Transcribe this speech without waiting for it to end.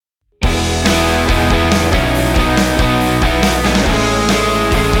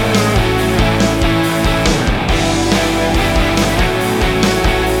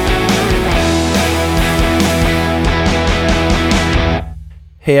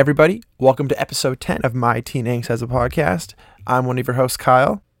Hey everybody, welcome to episode 10 of My Teen Angst as a podcast. I'm one of your hosts,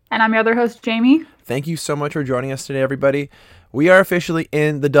 Kyle. And I'm your other host, Jamie. Thank you so much for joining us today, everybody. We are officially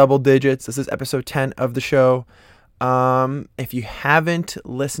in the double digits. This is episode 10 of the show. If you haven't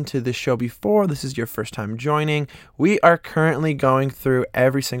listened to this show before, this is your first time joining. We are currently going through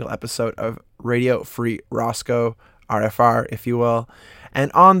every single episode of Radio Free Roscoe, RFR, if you will.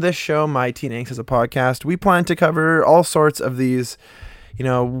 And on this show, My Teen Angst as a podcast, we plan to cover all sorts of these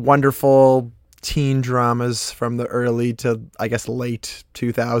wonderful teen dramas from the early to, I guess, late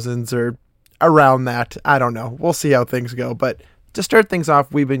 2000s or around that. I don't know. We'll see how things go. But to start things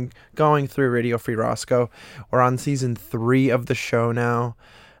off, we've been going through Radio Free Roscoe. We're on season 3 of the show now.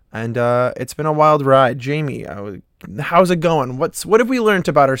 And it's been a wild ride. Jamie, how's it going? What have we learned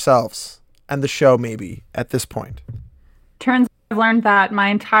about ourselves and the show maybe at this point? Turns out I've learned that my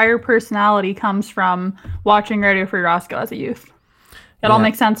entire personality comes from watching Radio Free Roscoe as a youth. It all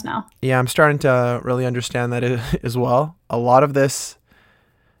makes sense now. Yeah, I'm starting to really understand that as well. A lot of this,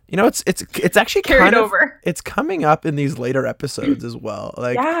 it's actually carried over. It's coming up in these later episodes as well.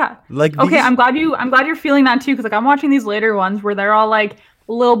 Okay, I'm glad you're feeling that too, because I'm watching these later ones where they're all like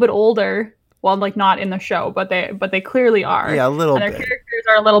a little bit older. Well, like not in the show, but they clearly are. Yeah, a little bit. And their characters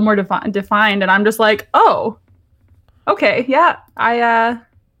are a little more defined, and I'm just like, oh, okay, yeah, I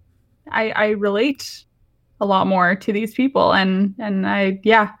relate a lot more to these people, and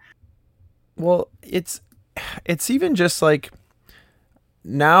well, it's even just like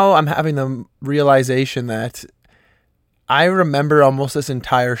now I'm having the realization that I remember almost this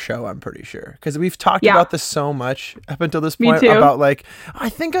entire show, I'm pretty sure, because we've talked about this so much up until this point about like, I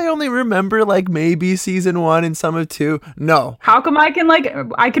think I only remember like maybe season 1 and some of 2. No, how come I can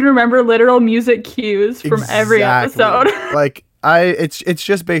remember literal music cues from every episode? Like it's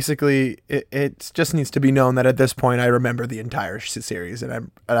just basically it just needs to be known that at this point I remember the entire series,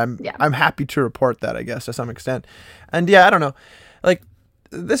 and I'm happy to report that, I guess, to some extent. And I don't know, like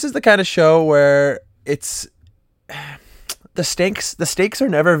this is the kind of show where it's the stakes are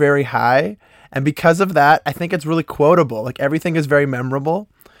never very high, and because of that, I think it's really quotable. Like everything is very memorable.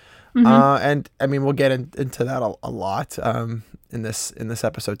 And I mean, we'll get into that a lot in this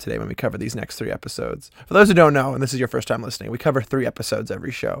episode today when we cover these next 3 episodes. For those who don't know, and this is your first time listening, we cover 3 episodes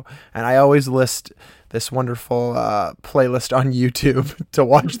every show, and I always list this wonderful playlist on YouTube to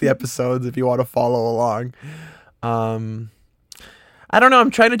watch the episodes if you want to follow along. I don't know.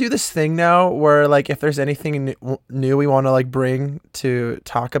 I'm trying to do this thing now where, like, if there's anything new we want to like bring to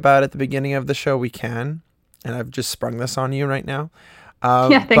talk about at the beginning of the show, we can. And I've just sprung this on you right now.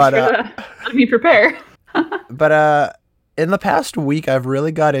 Thanks for letting me prepare. But in the past week, I've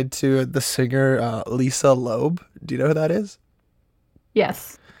really got into the singer Lisa Loeb. Do you know who that is?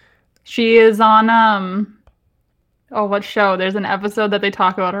 Yes, she is on what show? There's an episode that they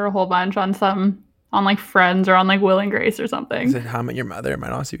talk about her a whole bunch on like Friends or on like Will and Grace or something. Is it How I Met Your Mother? It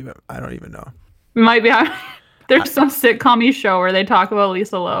might also be, I don't even know. Might be. There's some sitcom-y show where they talk about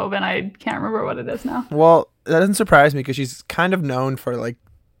Lisa Loeb, and I can't remember what it is now. Well, that doesn't surprise me because she's kind of known for, like,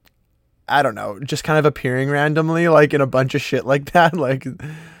 I don't know, just kind of appearing randomly, like in a bunch of shit like that. Like,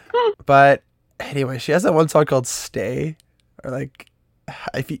 but anyway, she has that one song called "Stay," or like,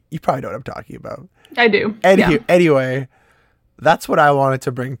 if you probably know what I'm talking about. I do. Anyway, that's what I wanted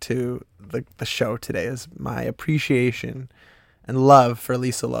to bring to the show today, is my appreciation and love for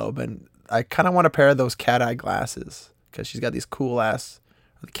Lisa Loeb, and I kind of want to pair those cat eye glasses because she's got these cool ass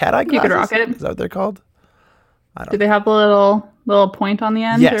cat eye glasses. You could rock it. Is that what they're called? I don't know. Do they have a little point on the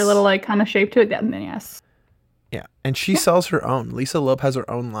end? Yes. Or a little like kind of shape to it? Then yes. Yeah, and she sells her own. Lisa Loeb has her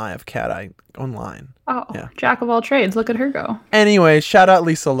own line of cat eye line. Oh, yeah. Jack of all trades. Look at her go. Anyway, shout out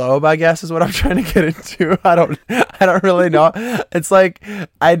Lisa Loeb, I guess, is what I'm trying to get into. I don't really know. It's like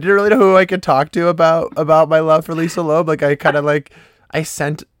I didn't really know who I could talk to about my love for Lisa Loeb. Like I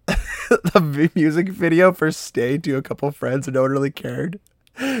sent the music video for "Stay" to a couple friends and no one really cared.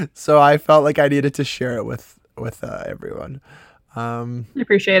 So I felt like I needed to share it with everyone. I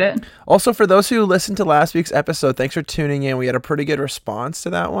appreciate it. Also, for those who listened to last week's episode, thanks for tuning in. We had a pretty good response to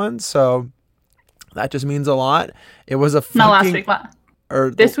that one, so that just means a lot. It was a fucking... Not last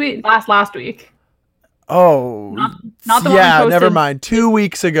week. This week? Last week. Oh. Not the one we posted. Never mind. 2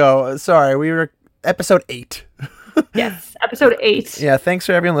 weeks ago. Sorry, we were... Episode 8. Yes, episode 8. Yeah, thanks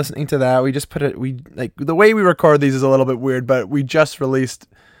for everyone listening to that. We just put it... the way we record these is a little bit weird, but we just released...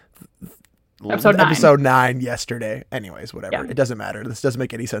 Episode 9 yesterday. Anyways, whatever. Yeah. It doesn't matter. This doesn't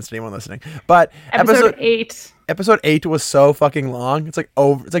make any sense to anyone listening. But episode 8. Episode 8 was so fucking long. It's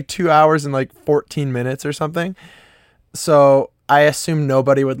like 2 hours and like 14 minutes or something. So I assume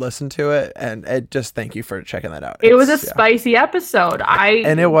nobody would listen to it, and just thank you for checking that out. It was a spicy episode.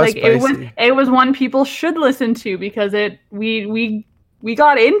 And it was spicy. It was one people should listen to because we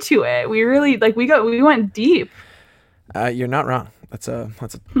got into it. We really we went deep. You're not wrong. That's an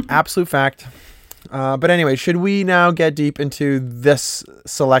absolute fact. But anyway, should we now get deep into this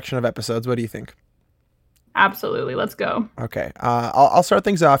selection of episodes? What do you think? Absolutely. Let's go. Okay. I'll start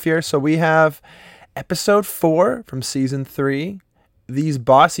things off here. So we have episode 4 from season 3. These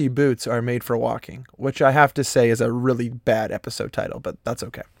bossy boots are made for walking, which I have to say is a really bad episode title, but that's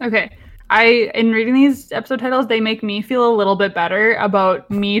okay. Okay. In reading these episode titles, they make me feel a little bit better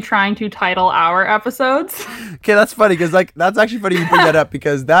about me trying to title our episodes. Okay, that's funny because that's actually funny you bring that up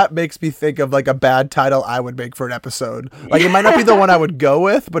because that makes me think of like a bad title I would make for an episode. Like it might not be the one I would go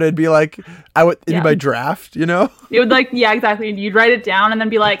with, but it'd be like it'd be my draft, you know? It would exactly. You'd write it down and then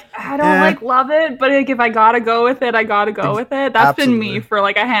be like, I don't love it, but like if I gotta go with it, I gotta go with it. That's Absolutely. Been me for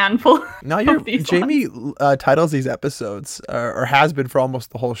like a handful. No, Jamie titles these episodes or has been for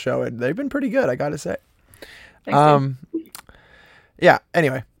almost the whole show, and they've been pretty good, I gotta say. Yeah,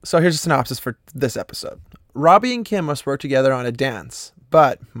 anyway, so here's a synopsis for this episode. Robbie and Kim must work together on a dance,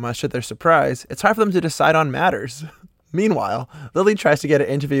 but much to their surprise, it's hard for them to decide on matters. Meanwhile, Lily tries to get an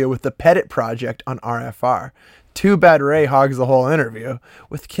interview with the Pettit Project on RFR. Too bad Ray hogs the whole interview.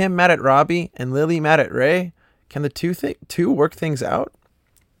 With Kim mad at Robbie and Lily mad at Ray, can the two work things out?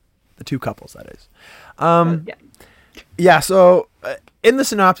 The two couples, that is. Yeah, so in the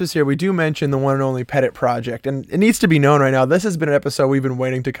synopsis here, we do mention the one and only Pettit Project, and it needs to be known right now, this has been an episode we've been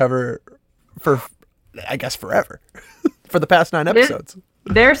waiting to cover for, I guess, forever. For the past 9 episodes.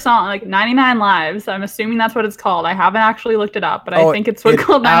 Their song, like 99 Lives, I'm assuming that's what it's called. I haven't actually looked it up, but I think it's called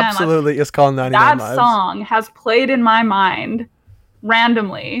 99 Lives. Absolutely, it's called 99 Lives. That song has played in my mind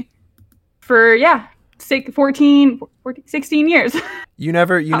randomly for, 16 years. You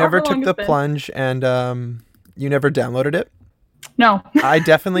never took the plunge and you never downloaded it? No. I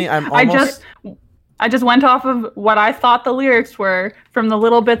just went off of what I thought the lyrics were from the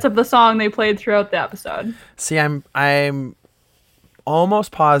little bits of the song they played throughout the episode. See, I'm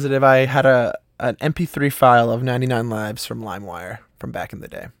almost positive I had an MP3 file of 99 Lives from LimeWire from back in the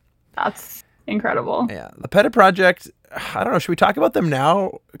day. That's incredible. Yeah, the Pettit Project, I don't know, should we talk about them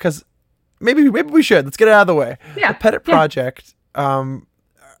now? Because maybe we should. Let's get it out of the way. Yeah. The Pettit Project, I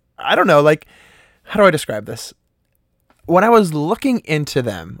don't know, like, how do I describe this? When I was looking into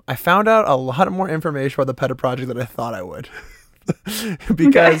them, I found out a lot more information about the Pettit Project than I thought I would.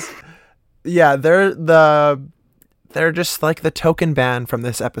 Because, they're just like the token band from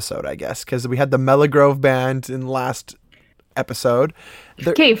this episode, I guess. Because we had the Melogrove band in last episode.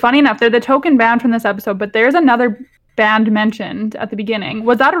 Okay, funny enough, they're the token band from this episode, but there's another band mentioned at the beginning.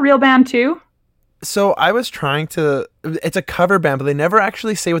 Was that a real band too? So I was it's a cover band, but they never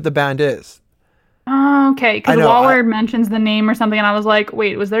actually say what the band is. Oh, okay, because Waller mentions the name or something, and I was like,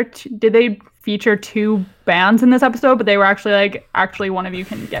 wait, did they feature 2 bands in this episode? But they were actually one of you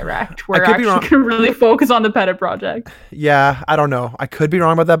can get wrecked. We're actually going to really focus on the Pettit Project. Yeah, I don't know. I could be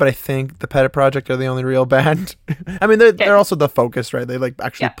wrong about that, but I think the Pettit Project are the only real band. I mean, they're also the focus, right? They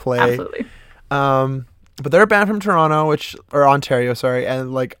actually play. Absolutely. But they're a band from Toronto, or Ontario, sorry,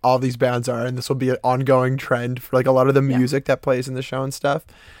 and like all these bands are, and this will be an ongoing trend for like a lot of the music that plays in the show and stuff.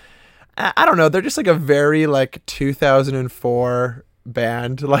 I don't know. They're just like a very like 2004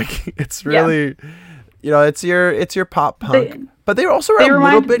 band. Like it's really, it's your pop punk. But they also are a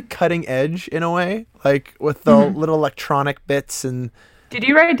little bit cutting edge in a way, like with the little electronic bits. And did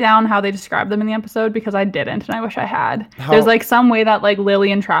you write down how they described them in the episode? Because I didn't, and I wish I had. There's like some way that like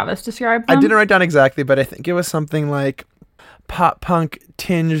Lily and Travis described them. I didn't write down exactly, but I think it was something like pop punk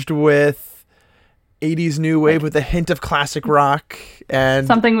tinged with 80s new wave with a hint of classic rock and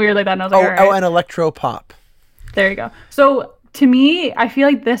something weird like that. And I was like, all right. And electro pop. There you go. So to me, I feel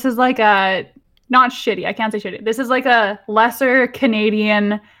like this is like not shitty. I can't say shitty. This is like a lesser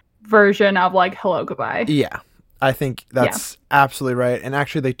Canadian version of like Hello Goodbye. Yeah, I think that's absolutely right. And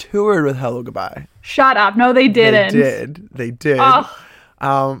actually, they toured with Hello Goodbye. Shut up! No, they didn't. They did. Oh.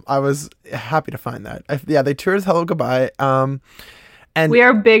 I was happy to find that. They toured with Hello Goodbye. And we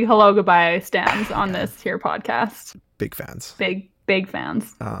are big Hello Goodbye stands on this here podcast. Big fans. Big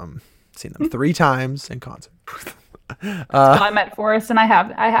fans. Seen them 3 times in concert. I met Forrest and I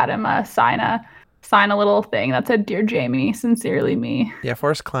had him sign a little thing that said, "Dear Jamie, sincerely me." Yeah,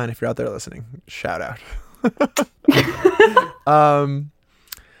 Forrest Klein, if you're out there listening, shout out. I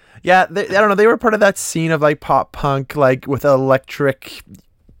don't know. They were part of that scene of like pop punk, like with electric,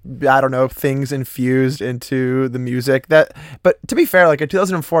 I don't know, things infused into the music. But to be fair, like in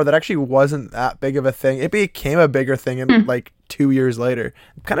 2004, that actually wasn't that big of a thing. It became a bigger thing in like 2 years later,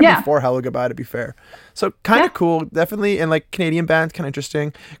 kind of before Hello Goodbye, to be fair. So kind of cool, definitely. And like Canadian bands, kind of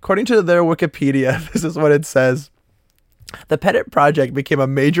interesting. According to their Wikipedia, this is what it says. The Pettit Project became a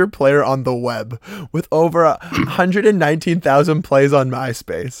major player on the web with over 119,000 plays on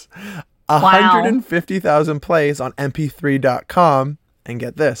MySpace, 150,000 plays on mp3.com, and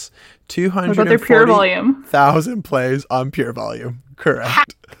get this, 240,000 plays on Pure Volume.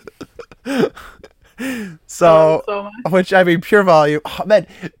 Correct. So which, I mean, Pure Volume, oh, man,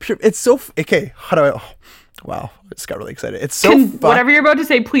 it's so, okay, how do I, wow, I just got really excited. It's so whatever you're about to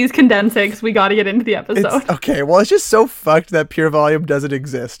say, please condense it, because we got to get into the episode. Okay, well, it's just so fucked that Pure Volume doesn't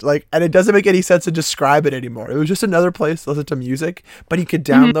exist. Like, and it doesn't make any sense to describe it anymore. It was just another place to listen to music, but you could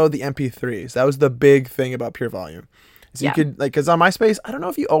download the MP3s. That was the big thing about Pure Volume. So you could, like, because on MySpace, I don't know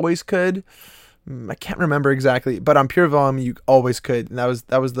if you always could. I can't remember exactly, but on Pure Volume, you always could, and that was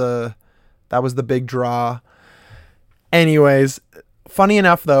the big draw. Anyways, funny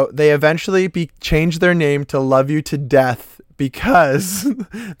enough, though, they eventually changed their name to Love You to Death because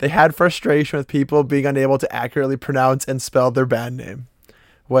they had frustration with people being unable to accurately pronounce and spell their band name,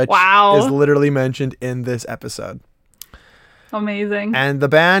 which is literally mentioned in this episode. Amazing. And the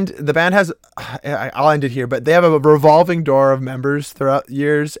band has, I'll end it here, but they have a revolving door of members throughout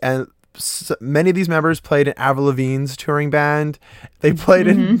years, and many of these members played in Avril Lavigne's touring band. They played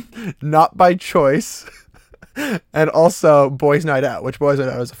in Not By Choice, and also Boys Night Out, which Boys Night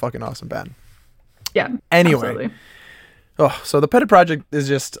Out is a fucking awesome band. Yeah. Anyway. Absolutely. Oh, so the Pettit Project is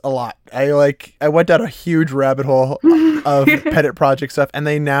just a lot. I went down a huge rabbit hole of Pettit Project stuff, and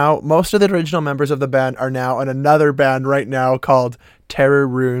most of the original members of the band are now in another band right now called Terror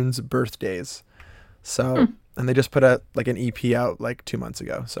Runes Birthdays. So, and they just put an EP out like 2 months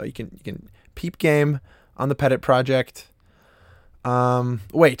ago. So you can peep game on the Pettit Project.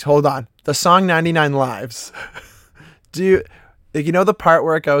 Wait, hold on. The song 99 Lives. Do you know the part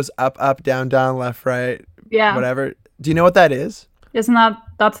where it goes up, up, down, down, left, right, whatever? Do you know what that is? Isn't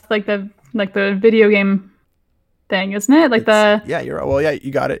that's like the video game thing, isn't it? Like yeah, you're right. Well, yeah,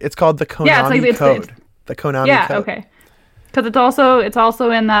 you got it. It's called the Konami Code. The Konami Code. Yeah, okay. Because it's also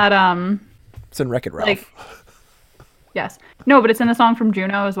in that It's in Wreck-It Ralph. Yes. No, but it's in the song from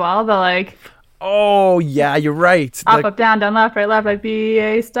Juno as well. Oh yeah, you're right. Up, up, down, down, left, right, be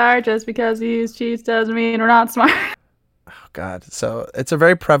a star. Just because you use cheats doesn't mean we're not smart. Oh God. So it's a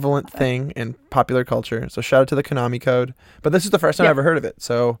very prevalent thing in popular culture. So shout out to the Konami Code. But this is the first time I ever heard of it.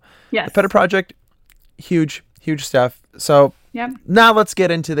 So the Pettit Project, huge stuff. So now let's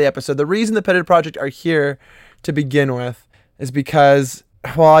get into the episode. The reason the Pettit Project are here to begin with is because,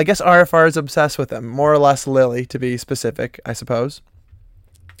 well, I guess RFR is obsessed with them, more or less Lily, to be specific, I suppose.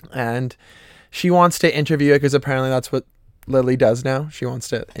 And she wants to interview it because apparently that's what Lily does now. She wants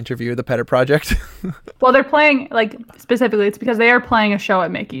to interview the Pettit Project. Well, they're playing, specifically, it's because they are playing a show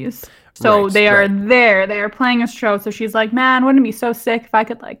at Mickey's. So they are there. They are playing a show. So she's like, man, wouldn't it be so sick if I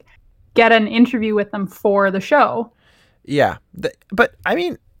could, get an interview with them for the show? Yeah. But, I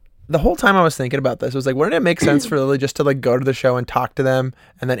mean, the whole time I was thinking about this, was wouldn't it make sense for Lily just to go to the show and talk to them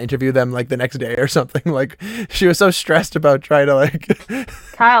and then interview them the next day or something? She was so stressed about trying to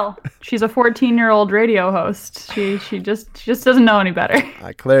Kyle, she's a 14-year-old radio host. She just doesn't know any better.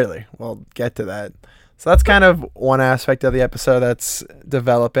 Clearly. We'll get to that. So that's kind of one aspect of the episode that's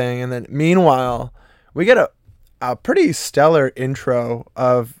developing. And then meanwhile, we get a pretty stellar intro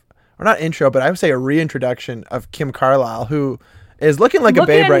or not intro, but I would say a reintroduction of Kim Carlisle, who is looking like a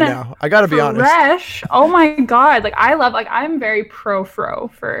babe right now. I gotta be honest. Fresh. Oh my God. I'm very pro-fro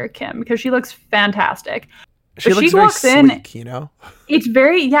for Kim because she looks fantastic. She looks very sleek, you know? It's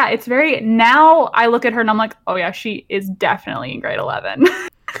very, now I look at her and I'm like, oh yeah, she is definitely in grade 11.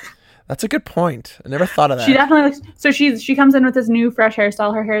 That's a good point. I never thought of that. She definitely looks, so she comes in with this new fresh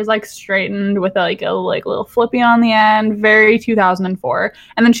hairstyle. Her hair is straightened with a little flippy on the end, very 2004.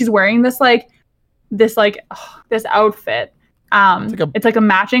 And then she's wearing this outfit. It's a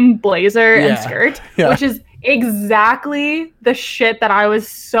matching blazer and skirt, which is exactly the shit that I was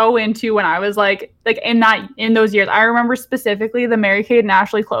so into when I was in those years. I remember specifically the Mary-Kate and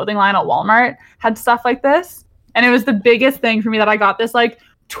Ashley clothing line at Walmart had stuff like this, and it was the biggest thing for me that I got this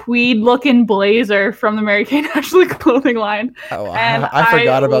tweed looking blazer from the Mary-Kate and Ashley clothing line. Oh, and I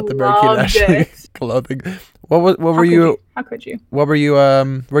forgot about the Mary-Kate and Ashley clothing. What were you? How could you? What were you?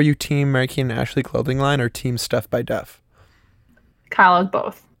 Were you team Mary-Kate and Ashley clothing line or team Stuff by Duff? Kyle is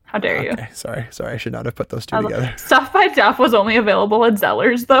both. How dare you? Okay, sorry. I should not have put those two together. Stuff by Duff was only available at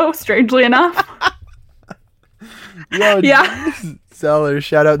Zellers, though, strangely enough. Yeah. Zellers.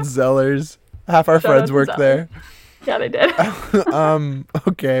 Shout out Zellers. Half our friends worked there. Yeah, they did.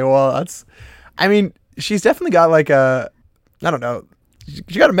 Okay, well, she's definitely got I don't know.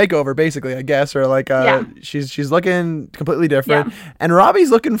 She got a makeover, basically, I guess, or like she's looking completely different, and Robbie's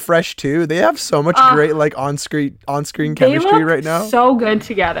looking fresh too. They have so much great like on screen chemistry right now. So good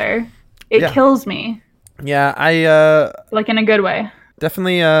together. It kills me. Yeah, I like in a good way.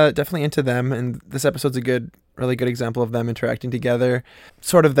 Definitely into them, and this episode's a really good example of them interacting together.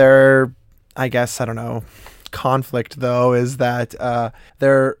 Sort of their, I guess, I don't know, conflict though is that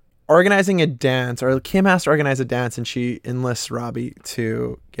they're organizing a dance, or Kim has to organize a dance, and she enlists Robbie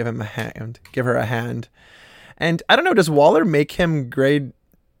to give her a hand. And I don't know, does Waller make him grade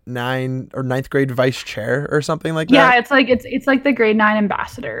 9 or 9th grade vice chair or something like that? Yeah, it's like the grade 9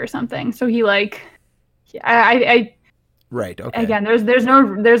 ambassador or something. So he like, I right. Okay. Again, there's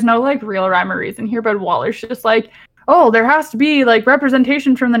no like real rhyme or reason here, but Waller's just like, oh, there has to be like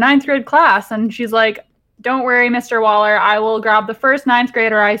representation from the 9th grade class, and she's like, don't worry, Mr. Waller, I will grab the first 9th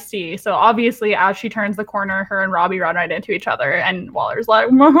grader I see. So obviously, as she turns the corner, her and Robbie run right into each other, and Waller's like,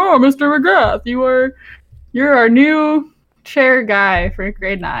 oh, Mr. McGrath, you're our new chair guy for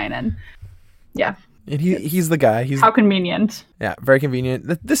grade 9, and yeah. And he's the guy. How convenient. Yeah, very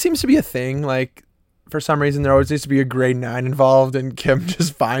convenient. This seems to be a thing, like, for some reason, there always needs to be a grade 9 involved, and Kim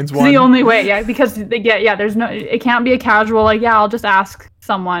just finds one. It's the only way, because it can't be a casual, like, I'll just ask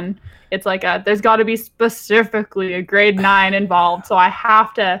someone. It's like there's got to be specifically a grade 9 involved, so it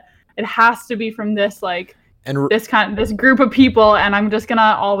has to be from this, like, and this group of people, and I'm just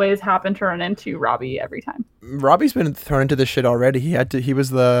gonna always happen to run into Robbie every time. Robbie's been thrown into this shit already. He had to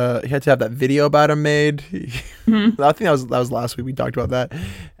have that video about him made. Mm-hmm. I think that was last week we talked about that.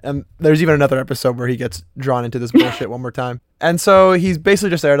 And there's even another episode where he gets drawn into this bullshit one more time. And so he's basically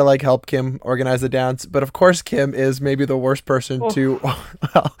just there to like help Kim organize the dance. But of course, Kim is maybe the worst person to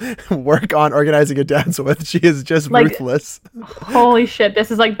work on organizing a dance with. She is just like, ruthless. Holy shit. This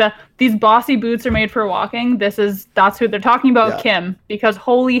is like these bossy boots are made for walking. That's who they're talking about, Kim, because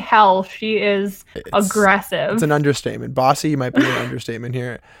holy hell, she is aggressive. It's an understatement. Bossy might be an understatement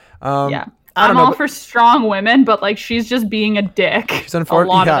here. I'm all for strong women, but like she's just being a dick. She's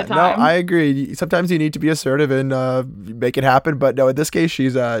unfortunate. A lot of the time. No, I agree. Sometimes you need to be assertive and make it happen. But no, in this case,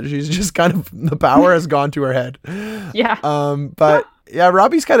 she's just kind of, the power has gone to her head. Yeah. But yeah,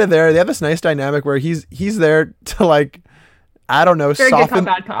 Robbie's kind of there. They have this nice dynamic where he's there to like, I don't know, very soften. Good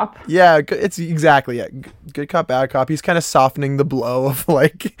cop, bad cop. Yeah, it's exactly good cop, bad cop. He's kind of softening the blow of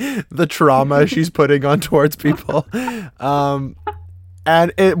like the trauma she's putting on towards people.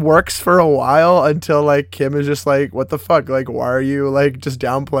 And it works for a while until like Kim is just like, what the fuck? Like, why are you like just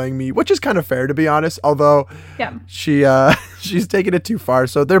downplaying me? Which is kind of fair, to be honest. Although she's taking it too far.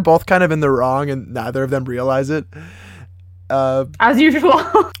 So they're both kind of in the wrong, and neither of them realize it. As usual.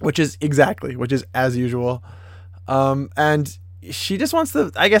 which is as usual. And she just wants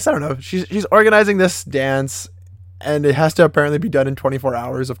to, I guess, I don't know. She's organizing this dance, and it has to apparently be done in 24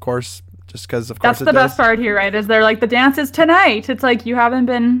 hours, of course. Just because, of course, that's the best part here, right? Is they're like, the dance is tonight. It's like, you haven't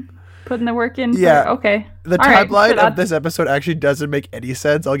been putting the work in. Okay. The timeline of this episode actually doesn't make any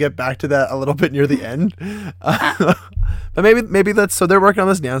sense. I'll get back to that a little bit near the end. But maybe that's, so they're working on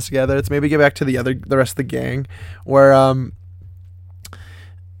this dance together. Let's maybe get back to the rest of the gang, where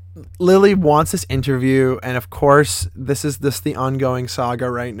Lily wants this interview, and of course, this is the ongoing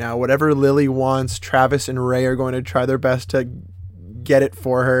saga right now. Whatever Lily wants, Travis and Ray are going to try their best to get it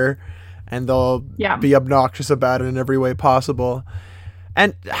for her. And they'll be obnoxious about it in every way possible.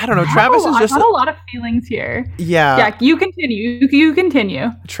 And I don't know, Travis is just... I have a lot of feelings here. Yeah. Yeah, you continue. You continue.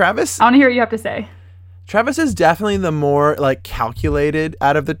 Travis... I want to hear what you have to say. Travis is definitely the more, like, calculated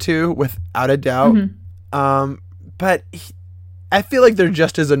out of the two, without a doubt. Mm-hmm. But I feel like they're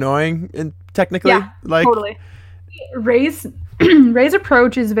just as annoying, technically. Yeah, like, totally. Ray's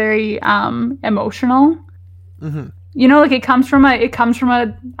approach is very emotional. Mm-hmm. You know, like it comes from a,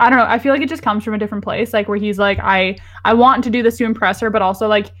 I don't know, I feel like it just comes from a different place, like where he's like, I want to do this to impress her, but also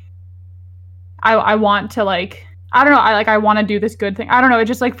like, I want to like, I don't know, I want to do this good thing. I don't know, it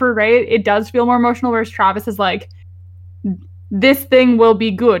just like for Ray, it does feel more emotional, whereas Travis is like, this thing will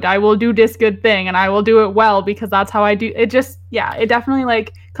be good. I will do this good thing, and I will do it well because that's how I do it. Just, it definitely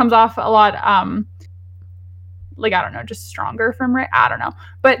like comes off a lot, like, I don't know, just stronger from Ray. I don't know,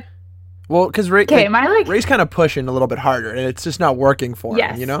 but. Well, because Ray's kind of pushing a little bit harder, and it's just not working for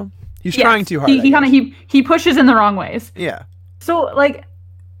him. You know, he's trying too hard. He pushes in the wrong ways. Yeah. So like,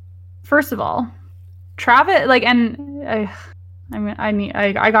 first of all, Travis, like, and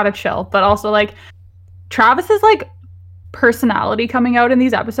I gotta chill, but also like, Travis's like personality coming out in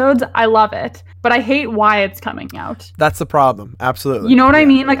these episodes, I love it, but I hate why it's coming out. That's the problem. Absolutely. You know what I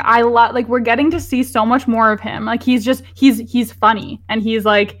mean? Like we're getting to see so much more of him. Like he's funny, and he's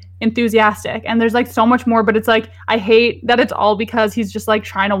like enthusiastic, and there's like so much more, but it's like I hate that it's all because he's just like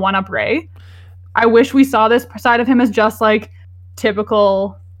trying to one up Ray. I wish we saw this side of him as just like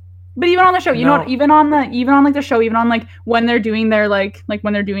typical. But even on the show, you know, even on like the show, even on like when they're doing their like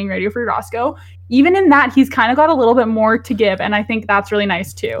when they're doing Radio Free Roscoe, even in that he's kind of got a little bit more to give, and I think that's really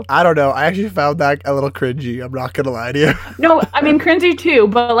nice too. I don't know. I actually found that a little cringy. I'm not gonna lie to you. No, I mean cringy too,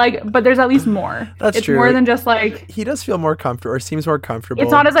 but there's at least more. That's true. It's more than just like he does feel more comfortable, or seems more comfortable.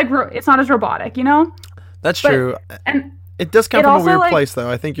 It's not as robotic, you know. That's true. And it does come from a weird place,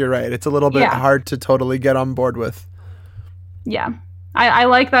 though. I think you're right. It's a little bit hard to totally get on board with. Yeah. I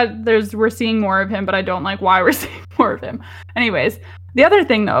like that we're seeing more of him, but I don't like why we're seeing more of him. Anyways, the other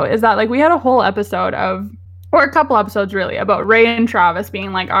thing, though, is that like we had a whole episode or a couple episodes really, about Ray and Travis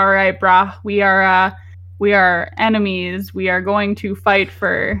being like, all right, brah, we are enemies. We are going to fight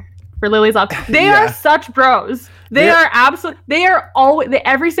for Lily's love. They are such bros. They are always,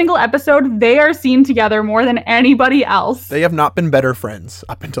 every single episode, they are seen together more than anybody else. They have not been better friends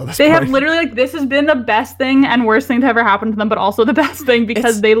up until this point. They have literally, like, this has been the best thing and worst thing to ever happen to them, but also the best thing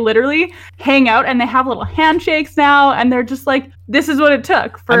because they literally hang out and they have little handshakes now, and they're just like, this is what it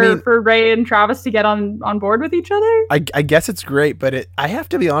took for Ray and Travis to get on board with each other. I guess it's great, but I have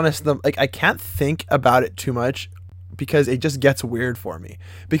to be honest, I can't think about it too much, because it just gets weird for me,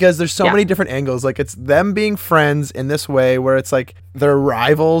 because there's so many different angles. Like, it's them being friends in this way where it's like they're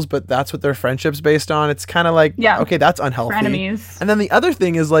rivals, but that's what their friendship's based on. It's kind of like, okay, that's unhealthy. Enemies. And then the other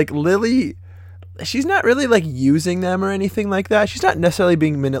thing is, like, Lily, she's not really like using them or anything like that. She's not necessarily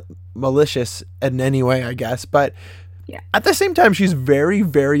being malicious in any way, I guess, but at the same time, she's very,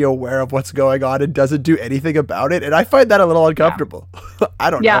 very aware of what's going on and doesn't do anything about it. And I find that a little uncomfortable. I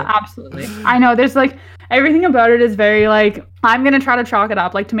don't know. Yeah, absolutely. I know. There's like, everything about it is very like, I'm going to try to chalk it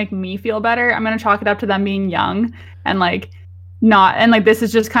up, like, to make me feel better. I'm going to chalk it up to them being young and like not, and like, this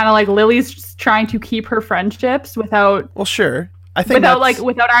is just kind of like Lily's trying to keep her friendships without. Well, sure. I think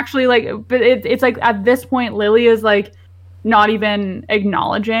without actually like, but it's like at this point, Lily is like, not even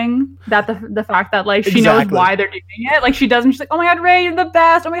acknowledging that the fact that like she knows why they're doing it. Like, she doesn't. She's like, oh my god, Ray, you're the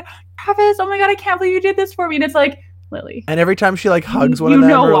best. Oh my god, Travis. Oh my god, I can't believe you did this for me. And it's like, Lily. And every time she like hugs one of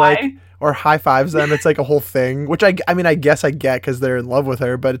them or high fives them, it's like a whole thing. Which I mean, I guess I get because they're in love with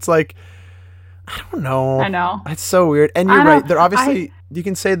her, but it's like, I don't know. I know. It's so weird. And you're right. They're obviously, you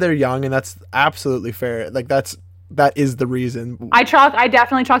can say they're young, and that's absolutely fair. Like, that is the reason. I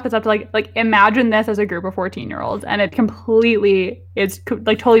definitely chalk this up to like imagine this as a group of 14-year-olds, and it completely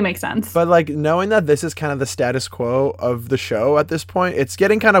like totally makes sense. But like, knowing that this is kind of the status quo of the show at this point, it's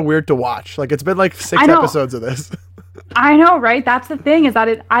getting kind of weird to watch. Like, it's been like 6 episodes of this. I know, right? That's the thing, is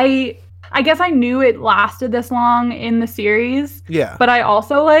that I guess I knew it lasted this long in the series. Yeah. But I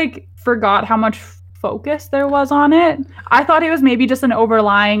also like forgot how much focus there was on it. I thought it was maybe just an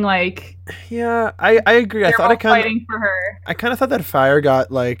overlying like. Yeah, I agree. I thought fighting for her. I kind of thought that fire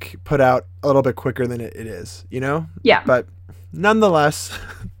got like put out a little bit quicker than it is, you know? Yeah. But nonetheless,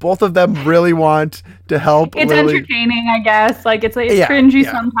 both of them really want to help. It's Lily. Entertaining, I guess. Like, it's cringy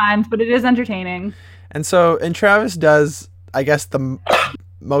sometimes, but it is entertaining. And Travis does, I guess, the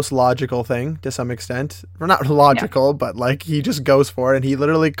most logical thing to some extent. Well, not logical, but like, he just goes for it, and he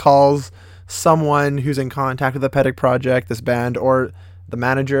literally calls someone who's in contact with the Petit Project, this band, or the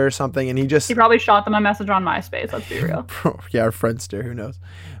manager or something, and he probably shot them a message on MySpace, let's be real. Yeah, or Friendster, who knows.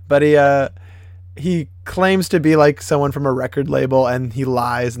 But he claims to be like someone from a record label, and he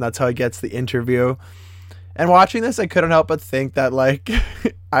lies, and that's how he gets the interview. And watching this, I couldn't help but think that, like,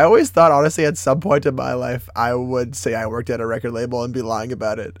 I always thought, honestly, at some point in my life, I would say I worked at a record label and be lying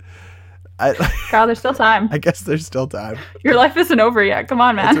about it. Kyle, there's still time. I guess there's still time. Your life isn't over yet. Come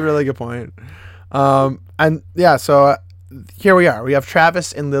on, man. That's a really good point. And yeah, so here we are. We have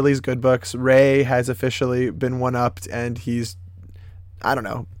Travis in Lily's good books. Ray has officially been one-upped, and he's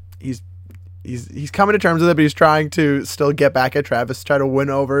coming to terms with it, but he's trying to still get back at Travis, try to win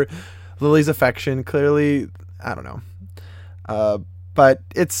over Lily's affection. Clearly, I don't know. But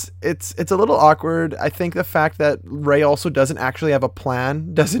it's a little awkward. I think the fact that Ray also doesn't actually have a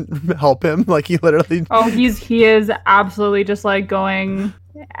plan doesn't help him. Like, he literally. Oh, he is absolutely just like going.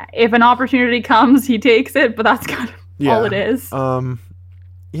 If an opportunity comes, he takes it. But that's kind of all it is.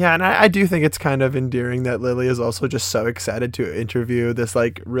 Yeah, and I do think it's kind of endearing that Lily is also just so excited to interview this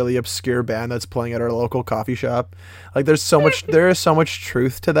like really obscure band that's playing at our local coffee shop. Like, there is so much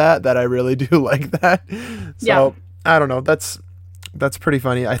truth to that I really do like that. So I don't know. That's pretty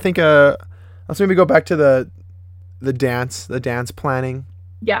funny. I think let's maybe go back to the dance planning.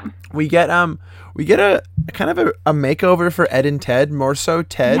 Yeah. We get a kind of a makeover for Ed and Ted, more so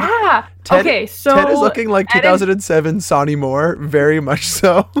Ted. Yeah. Ted, okay, so Ted is looking like 2007 Sonny Moore, very much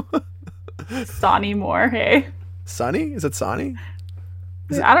so. Sonny Moore, hey. Sonny? Is it Sonny?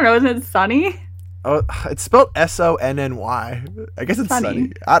 I don't know, isn't it Sonny? Oh, it's spelled Sonny. I guess it's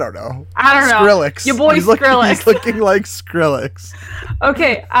Sonny. I don't know. Skrillex. Your boy Skrillex. He's looking like Skrillex.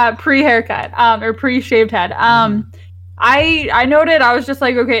 Okay, pre-haircut, or pre-shaved head. I noted, I was just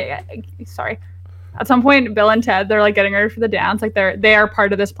like, okay, sorry. At some point, Bill and Ted, they're like getting ready for the dance. Like they are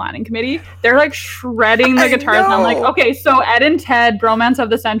part of this planning committee. They're like shredding the guitars. And I'm like, okay, so Ed and Ted, bromance of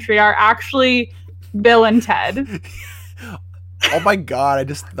the century, are actually Bill and Ted. Oh my god, I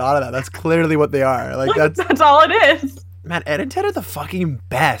just thought of that. That's clearly what they are. Like that's all it is. Man, Ed and Ted are the fucking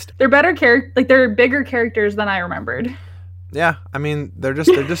best. They're better they're bigger characters than I remembered. Yeah, I mean, they're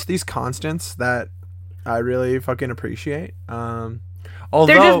just these constants that I really fucking appreciate.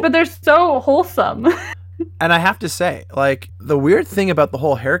 Although they're so wholesome. And I have to say, like, the weird thing about the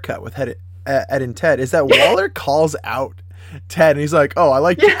whole haircut with Ed and Ted is that Waller calls out Ted and he's like, "Oh, I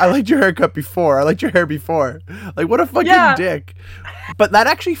liked your haircut before. I liked your hair before." Like, what a fucking dick. But that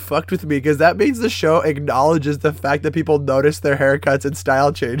actually fucked with me because that means the show acknowledges the fact that people notice their haircuts and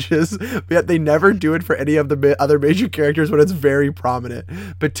style changes, but yet they never do it for any of the other major characters when it's very prominent.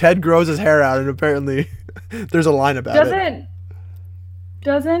 But Ted grows his hair out, and apparently there's a line about it.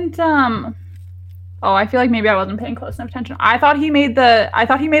 Doesn't oh, I feel like maybe I wasn't paying close enough attention. I thought he made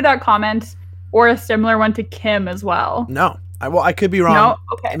that comment or a similar one to Kim as well. No. I could be wrong. No?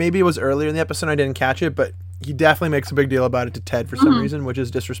 Okay. Maybe it was earlier in the episode and I didn't catch it, but he definitely makes a big deal about it to Ted for some reason, which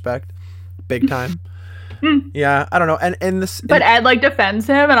is disrespect. Big time. Yeah, I don't know. And Ed like defends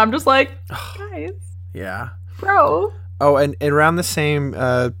him and I'm just like, guys. Yeah. Bro. Oh, and around the same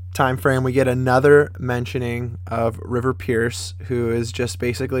time frame, we get another mentioning of River Pierce, who is just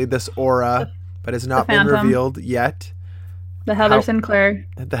basically this aura, but has not been revealed yet. The Heather Sinclair.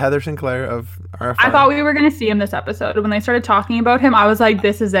 The Heather Sinclair of RFR. I thought we were going to see him this episode. When they started talking about him, I was like,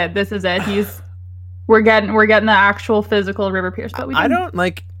 this is it. This is it. We're getting the actual physical River Pierce. But I don't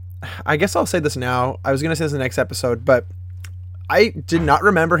like, I guess I'll say this now. I was going to say this in the next episode, but I did not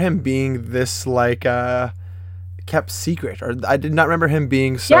remember him being this like, kept secret, or I did not remember him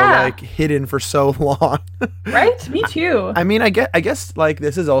being so like hidden for so long. Right? Me too. I mean, I guess like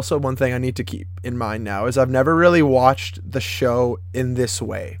this is also one thing I need to keep in mind now is I've never really watched the show in this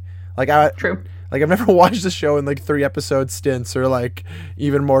way. True. Like I've never watched the show in like 3 episode stints or like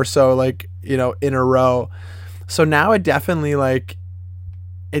even more so like, you know, in a row. So now it definitely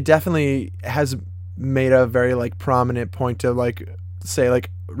has made a very like prominent point to like say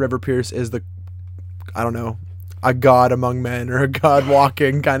like River Pierce is the, I don't know, a god among men or a god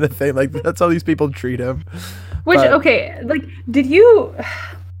walking kind of thing. Like that's how these people treat him. Okay, like did you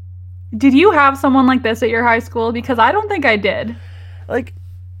have someone like this at your high school? Because I don't think I did. Like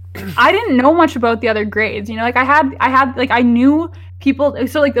I didn't know much about the other grades, you know, like I had like I knew people.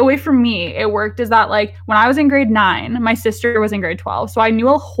 So like the way for me it worked is that like when I was in grade 9, my sister was in grade 12, so I knew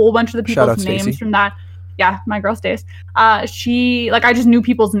a whole bunch of the people's names from that. Yeah, my girl Stace. She like I just knew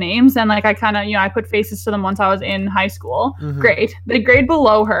people's names and like I kind of, you know, I put faces to them once I was in high school. Great. The grade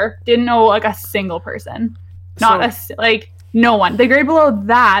below her didn't know like a single person. No one. The grade below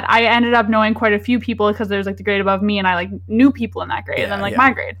that, I ended up knowing quite a few people because there's like the grade above me and I like knew people in that grade and then like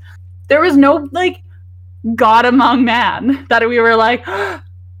my grade. There was no like god among man that we were like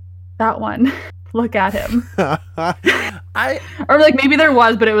that one. Look at him. Or like maybe there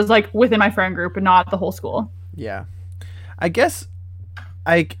was, but it was like within my friend group and not the whole school. Yeah. I guess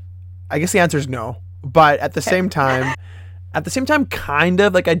the answer is no. But at the same time, kind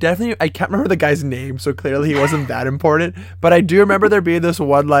of like I can't remember the guy's name, so clearly he wasn't that important. But I do remember there being this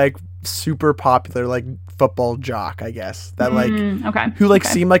one like super popular like football jock, I guess, that like who like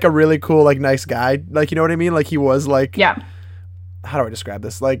seemed like a really cool like nice guy, like, you know what I mean? Like he was like, how do I describe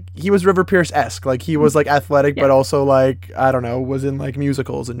this? Like he was River Pierce-esque. Like he was like athletic, but also like, I don't know, was in like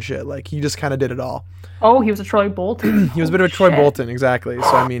musicals and shit. Like he just kind of did it all. Oh, he was a Troy Bolton. He was a bit of a Troy Bolton, exactly.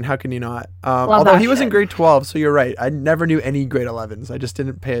 So I mean, how can you not? Although he was in grade 12, so you're right. I never knew any grade 11s. I just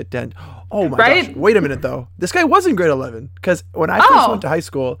didn't pay attention. Oh my gosh. Wait a minute though. This guy was in grade 11 because when I first went to high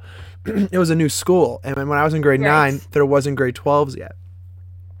school, it was a new school, and when I was in grade 9, there wasn't grade 12s yet.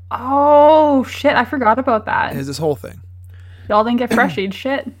 Oh shit! I forgot about that. It's this whole thing. Y'all didn't get freshied,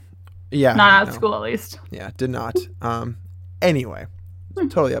 shit. Yeah. Not at school, at least. Yeah, did not. Anyway,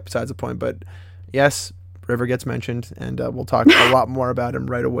 totally besides the point, but yes, River gets mentioned, and we'll talk a lot more about him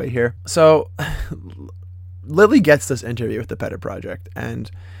right away here. So, Lily gets this interview with the Pettit Project,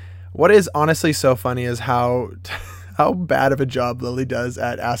 and what is honestly so funny is how how bad of a job Lily does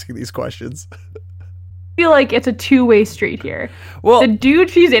at asking these questions. Feel like it's a two-way street here. Well, the dude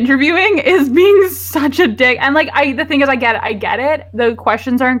she's interviewing is being such a dick, and like the thing is, I get it. The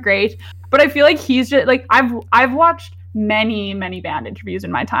questions aren't great, but I feel like he's just like I've watched many band interviews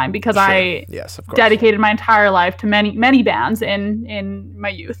in my time because I dedicated my entire life to many bands in my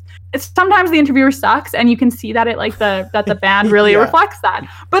youth. It's sometimes the interviewer sucks, and you can see that the band really reflects that.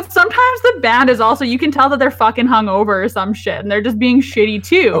 But sometimes the band is also, you can tell that they're fucking hungover or some shit, and they're just being shitty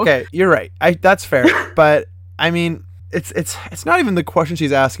too. Okay, you're right. That's fair. But I mean, it's not even the question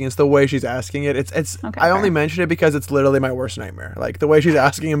she's asking; it's the way she's asking it. I only mention it because it's literally my worst nightmare. Like the way she's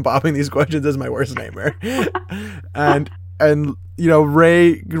asking and bobbing these questions is my worst nightmare. and you know,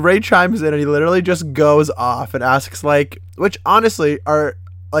 Ray chimes in and he literally just goes off and asks, like, which honestly are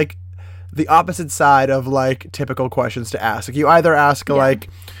like the opposite side of like typical questions to ask. Like you either ask like,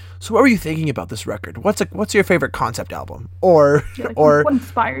 so what were you thinking about this record? What's your favorite concept album? Or what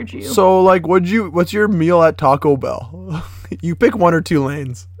inspired you? So like, what's your meal at Taco Bell? You pick one or two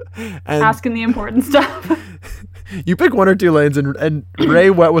lanes. And asking the important stuff. You pick one or two lanes, and Ray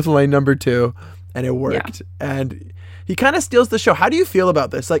went with lane number 2, and it worked. And he kind of steals the show. How do you feel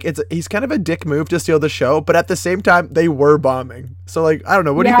about this? Like, he's kind of a dick move to steal the show, but at the same time, they were bombing. So, like, I don't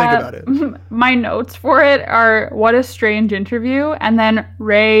know. What do you think about it? My notes for it are, what a strange interview, and then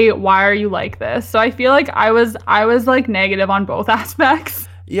Ray, why are you like this? So I feel like I was like negative on both aspects.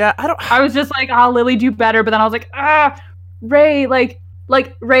 Yeah, I was just like, Lily, do better, but then I was like, Ray, like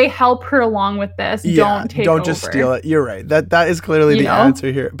Ray, help her along with this. Yeah, don't just steal it. You're right. That is clearly the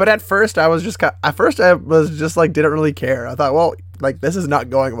answer here. But at first I was just like, didn't really care. I thought, well, like, this is not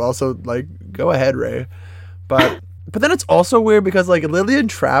going well, so like, go ahead, Ray. But then it's also weird because like Lily and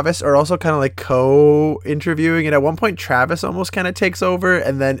Travis are also kind of like co-interviewing, and at one point Travis almost kind of takes over,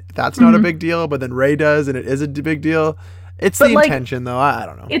 and then that's not a big deal, but then Ray does, and it is a big deal. It's the intention, though. I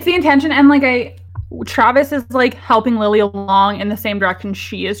don't know. It's the intention, and like Travis is like helping Lily along in the same direction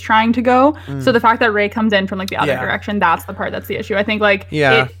she is trying to go. So the fact that Ray comes in from like the other direction, that's the part that's the issue. I think like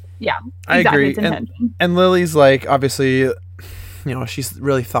exactly, I agree. And Lily's like, obviously, you know, she's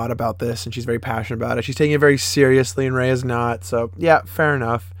really thought about this and she's very passionate about it. She's taking it very seriously, and Ray is not. So yeah, fair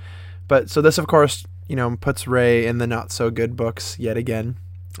enough. But so this, of course, you know, puts Ray in the not so good books yet again.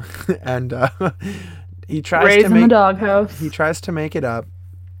 And he tries in the doghouse. He tries to make it up.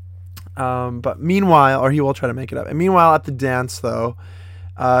 But meanwhile, or he will try to make it up. And meanwhile, at the dance, though,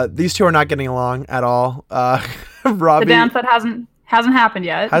 these two are not getting along at all. Robbie, the dance that hasn't happened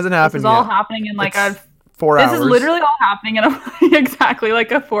yet. Hasn't happened yet. This is all happening in like it's 4 hours. This is literally all happening in exactly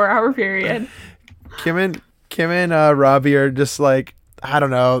like a 4-hour period. Kim and Robbie are just like, I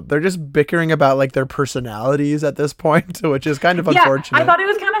don't know. They're just bickering about like their personalities at this point, which is kind of unfortunate. I thought it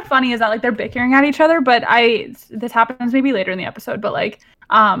was kind of funny is that like they're bickering at each other, but this happens maybe later in the episode, but like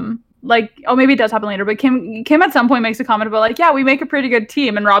maybe it does happen later, but Kim at some point makes a comment about like, yeah, we make a pretty good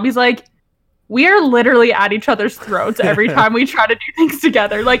team, and Robbie's like, we are literally at each other's throats every time we try to do things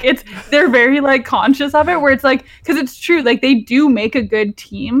together. Like they're very like conscious of it, where it's like, because it's true, like they do make a good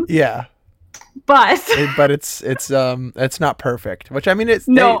team. Yeah. But it's not perfect, which I mean,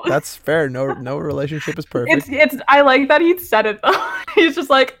 that's fair. No relationship is perfect. It's I like that he said it though. He's just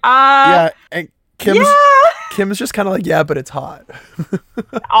like, and Kim's just kind of like, yeah, but it's hot.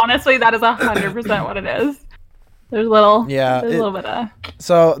 Honestly, that is 100% what it is. There's a little bit of.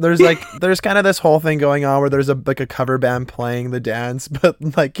 So there's kind of this whole thing going on where there's a cover band playing the dance, but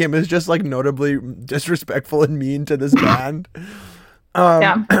like Kim is just like notably disrespectful and mean to this band.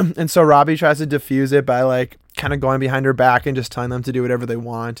 And so Robbie tries to diffuse it by like kind of going behind her back and just telling them to do whatever they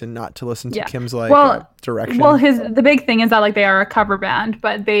want and not to listen to Kim's direction. Well, the big thing is that like they are a cover band,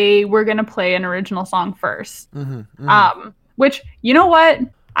 but they were gonna play an original song first. Which, you know what?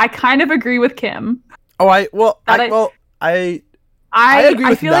 I kind of agree with Kim. Oh, I agree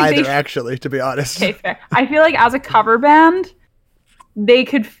with neither, actually, to be honest. Okay, fair. I feel like as a cover band, they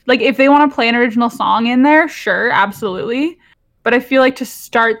could like if they want to play an original song in there, sure, absolutely. But I feel like to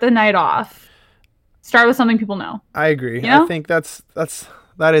start the night off, start with something people know. I agree. You know? I think that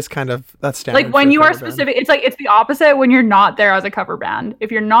is kind of standard. Like when you are specific, it's the opposite when you're not there as a cover band.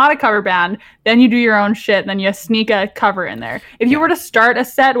 If you're not a cover band, then you do your own shit, then you sneak a cover in there. If you were to start a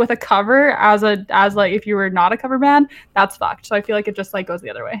set with a cover as like if you were not a cover band, that's fucked. So I feel like it just like goes the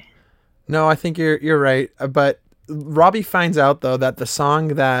other way. No, I think you're right. But Robbie finds out though that the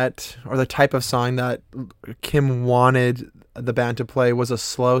song or the type of song that Kim wanted the band to play was a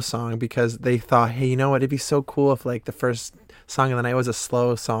slow song, because they thought, hey, you know what, it'd be so cool if like the first song of the night was a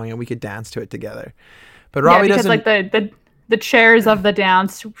slow song and we could dance to it together. But Robbie doesn't like the chairs of the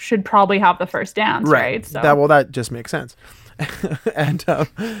dance should probably have the first dance, right? So that just makes sense. And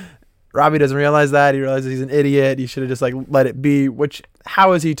Robbie doesn't realize that. He realizes he's an idiot. He should have just like let it be, which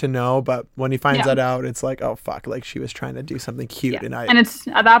how is he to know? But when he finds that out, it's like, oh fuck, like she was trying to do something cute. And it's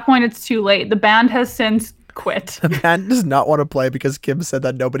at that point it's too late. The band has since quit. The band does not want to play because Kim said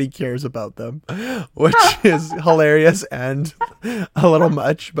that nobody cares about them, which is hilarious and a little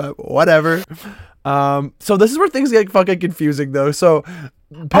much, but whatever. So this is where things get fucking confusing though. So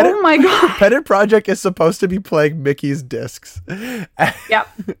oh my god, Pettit Project is supposed to be playing Mickey's discs. Yep.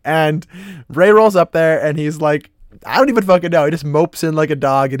 And Ray rolls up there and he's like, I don't even fucking know. He just mopes in like a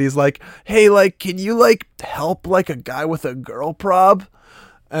dog and he's like, hey, like, can you like help like a guy with a girl prob?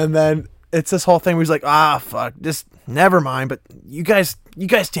 And then it's this whole thing where he's like, fuck, just never mind. But you guys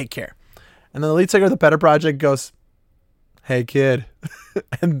take care. And then the lead singer of the Pettit Project goes, hey kid,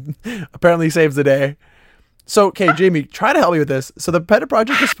 and apparently saves the day. So, okay, Jamie, try to help me with this. So the Pettit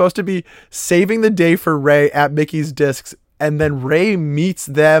Project is supposed to be saving the day for Ray at Mickey's Discs, and then Robbie meets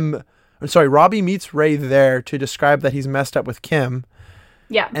Ray there to describe that he's messed up with Kim.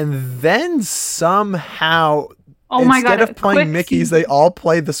 Yeah. And then somehow, instead of playing Mickey's, they all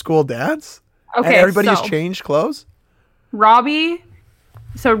play the school dance? Okay, and everybody has changed clothes?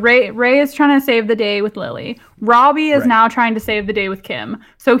 So Ray is trying to save the day with Lily. Robbie is now trying to save the day with Kim.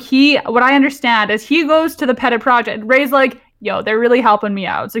 So what I understand is he goes to the Pettit Project. Ray's like, yo, they're really helping me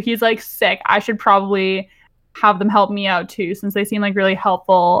out. So he's like, sick. I should probably have them help me out too, since they seem like really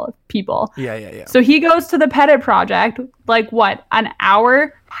helpful people. Yeah. So he goes to the Pettit Project, like what,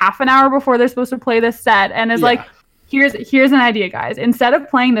 half an hour before they're supposed to play this set, and is like, here's an idea, guys. Instead of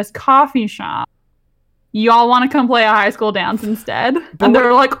playing this coffee shop, y'all want to come play a high school dance instead? And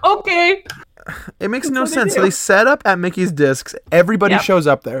they're like, okay. It makes no sense. So they set up at Mickey's Discs. Everybody shows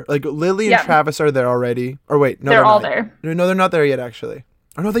up there. Like Lily and Travis are there already. Or wait, no, they're all there. No, they're not there yet, actually.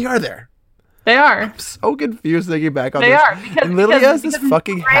 Or no, they are there. They are. I'm so confused thinking back on this. They are. And Lily has this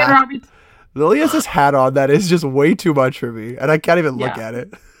fucking hat. Lily has this hat on that is just way too much for me. And I can't even look at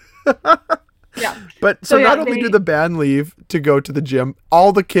it. Yeah. But so not only do the band leave to go to the gym,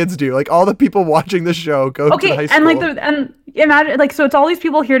 all the kids do. Like all the people watching the show go to the high school. And imagine like, so it's all these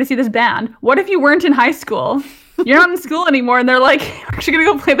people here to see this band. What if you weren't in high school? You're not in school anymore, and they're like, we're actually gonna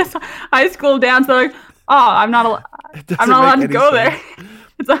go play this high school dance. They're like, oh, I'm not allowed to go there.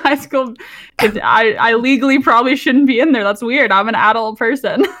 It's a high school. I legally probably shouldn't be in there. That's weird. I'm an adult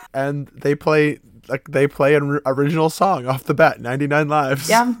person. And they play an original song off the bat, 99 Lives.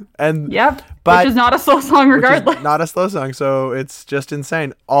 Yeah. And which is not a slow song regardless. Not a slow song, so it's just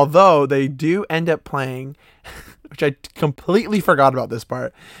insane. Although they do end up playing, which I completely forgot about this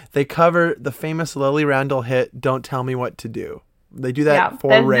part, they cover the famous Lily Randall hit, Don't Tell Me What to Do. They do that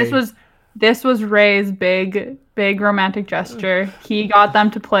for Ray. This was Ray's big romantic gesture. He got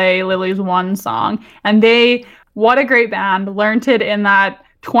them to play Lily's one song. And what a great band, learned it in that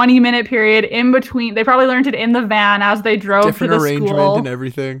 20-minute period in between. They probably learned it in the van as they drove different to the arrangement school. And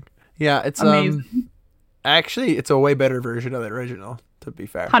everything. Yeah, it's amazing. Actually, it's a way better version of the original, to be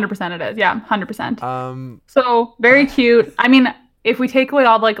fair. 100% it is. Yeah, 100%. So very cute. I mean, if we take away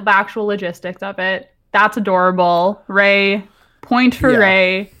all like the actual logistics of it, that's adorable. Ray, point for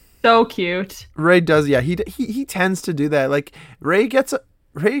Ray. So cute. Ray does, he tends to do that. Like Ray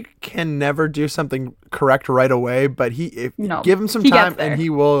can never do something correct right away, but give him some time and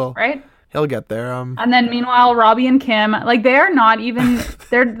he will. Right? He'll get there. And then meanwhile, Robbie and Kim, like they're not even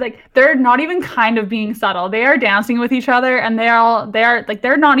kind of being subtle. They are dancing with each other, and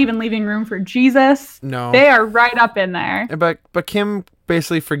they're not even leaving room for Jesus. No, they are right up in there. But Kim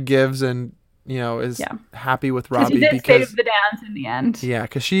basically forgives and is happy with Robbie because save the dance in the end. Yeah,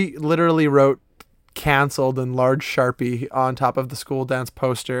 because she literally wrote "canceled" in large Sharpie on top of the school dance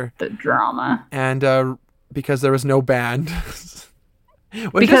poster. The drama. And because there was no band.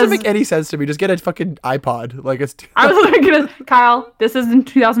 Which doesn't make any sense to me. Just get a fucking iPod. Like it's. I was literally Kyle. This is in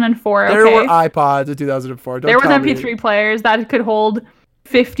 2004. There were iPods in 2004. There were MP3 players that could hold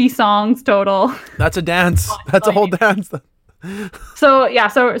 50 songs total. That's a dance. That's a whole dance. So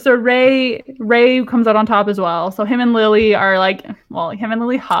Ray comes out on top as well. So him and Lily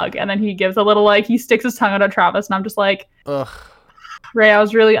hug, and then he gives a little he sticks his tongue out at Travis, and I'm just like, ugh. Ray, I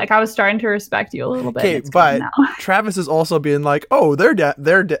was starting to respect you a little bit. Okay, but Travis is also being like, oh, they're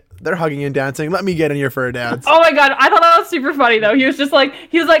hugging and dancing. Let me get in here for a dance. Oh my god, I thought that was super funny though. He was like,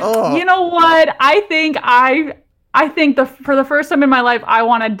 oh. You know what? I think for the first time in my life, I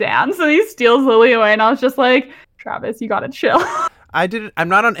want to dance. And he steals Lily away, and I was just like, Travis, you gotta chill. I'm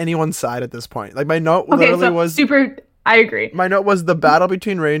not on anyone's side at this point. Like my note literally was super. I agree. My note was the battle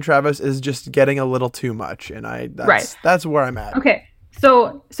between Ray and Travis is just getting a little too much, and that's where I'm at. Okay,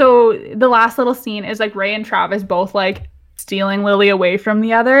 so the last little scene is like Ray and Travis both like stealing Lily away from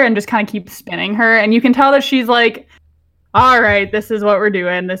the other and just kind of keep spinning her, and you can tell that she's like, all right, this is what we're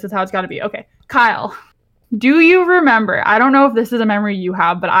doing. This is how it's got to be. Okay, Kyle, do you remember? I don't know if this is a memory you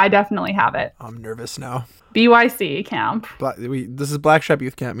have, but I definitely have it. I'm nervous now. BYC camp. This is Blackstrap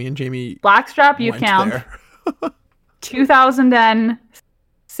Youth Camp. Me and Jamie. Blackstrap Youth Camp.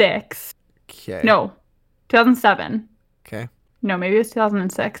 2006. Okay. No, 2007. Okay. No, maybe it was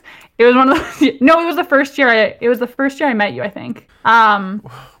 2006. It was one of the. No, it was the first year. It was the first year I met you, I think.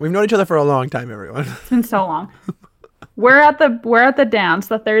 We've known each other for a long time, everyone. It's been so long. We're at the dance,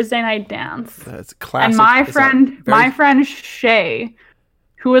 the Thursday night dance. That's classic. And my friend Shay,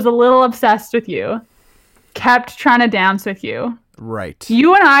 who was a little obsessed with you, kept trying to dance with you. Right.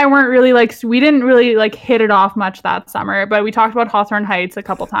 You and I weren't really like, we didn't really like hit it off much that summer, but we talked about Hawthorne Heights a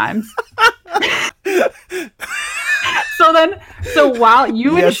couple times. So while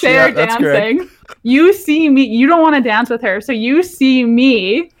you and Shay are dancing, you see me, you don't want to dance with her. So you see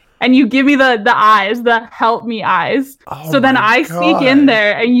me and you give me the eyes, the help me eyes. So then I sneak in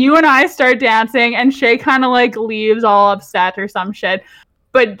there and you and I start dancing and Shay kind of like leaves all upset or some shit.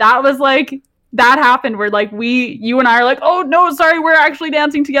 But that was like, that happened where like you and I are like, oh no, sorry, we're actually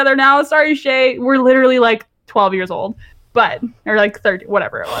dancing together now. Sorry, Shay. We're literally like 12 years old, or like 30,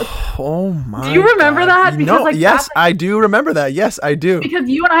 whatever it was. Oh my! Do you remember that? Because yes, I do remember that. Yes, I do. Because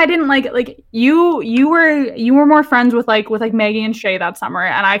you and I didn't like you were more friends with Maggie and Shay that summer,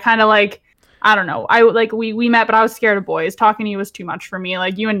 and I kind of like, I don't know. I like we met, but I was scared of boys. Talking to you was too much for me.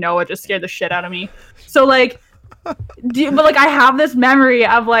 Like you and Noah just scared the shit out of me. So like, but like I have this memory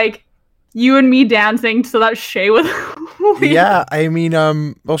of like you and me dancing so that Shay was yeah, I mean,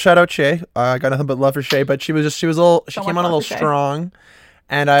 well, shout out Shay. I got nothing but love for Shay, but she came on a little strong,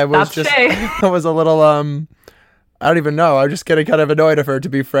 and I was I was a little I don't even know. I was just getting kind of annoyed of her, to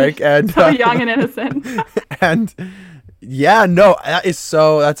be frank, and so young and innocent. And yeah, no, that's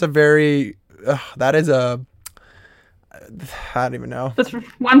a very that is a. I don't even know. That's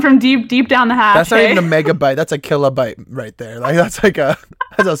one from deep down the hatch. That's not even a megabyte. That's a kilobyte right there. Like that's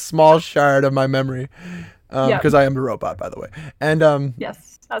a small shard of my memory. Because I am a robot, by the way. And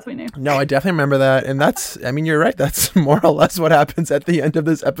yes, as we knew. No, I definitely remember that, and I mean, you're right. That's more or less what happens at the end of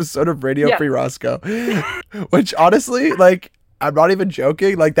this episode of Radio Free Roscoe. Which honestly, like, I'm not even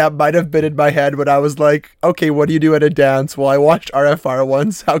joking. Like, that might have been in my head when I was like, okay, what do you do at a dance? Well, I watched RFR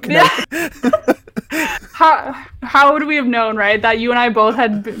once. How can I? How would we have known, right? That you and I both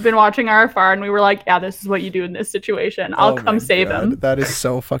had been watching RFR and we were like, yeah, this is what you do in this situation. I'll come save him. That is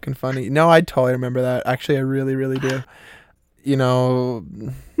so fucking funny. No, I totally remember that. Actually, I really, really do. You know,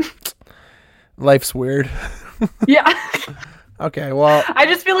 life's weird. Yeah. Okay, well, I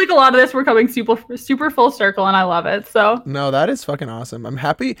just feel like a lot of this we're coming super full circle and I love it. So no, that is fucking awesome. I'm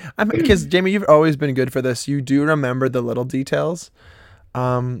happy. Because Jamie, you've always been good for this. You do remember the little details.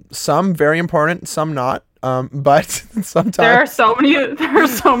 Some very important, some not. But sometimes there are so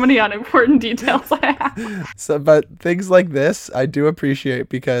many unimportant details I have. But things like this I do appreciate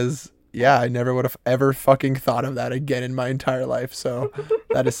because I never would have ever fucking thought of that again in my entire life. So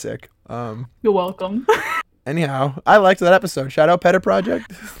that is sick. You're welcome. Anyhow, I liked that episode. Shout out Petter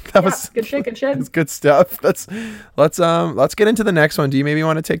Project. That was good shit. Good shit. It's good stuff. Let's get into the next one. Do you maybe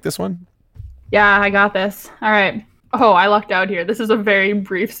want to take this one? Yeah, I got this. All right. Oh, I lucked out here. This is a very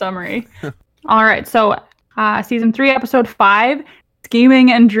brief summary. All right. So, season 3, episode 5,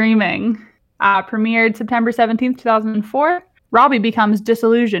 Scheming and Dreaming, premiered September 17th, 2004. Robbie becomes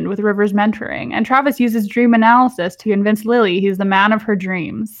disillusioned with River's mentoring, and Travis uses dream analysis to convince Lily he's the man of her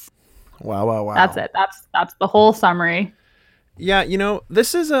dreams. Wow. That's it. That's the whole summary. Yeah, you know,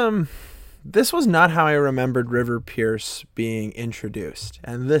 this was not how I remembered River Pierce being introduced.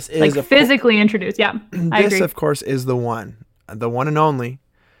 And this is like physically introduced. Yeah. I agree. This, of course, is the one and only.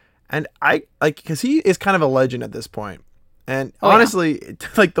 And I like, because he is kind of a legend at this point. And honestly,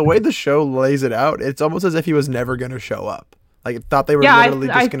 like the way the show lays it out, it's almost as if he was never going to show up. Like, I thought they were literally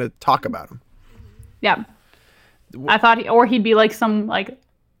just going to talk about him. Yeah. I thought he'd be like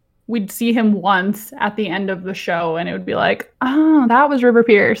we'd see him once at the end of the show and it would be like, oh, that was River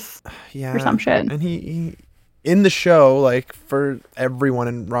Pierce. Yeah. Or some shit. And he in the show, like, for everyone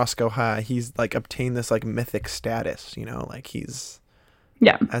in Roscoe High, he's like obtained this like mythic status, you know, like he's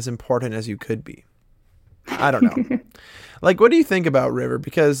as important as you could be. I don't know. Like, what do you think about River?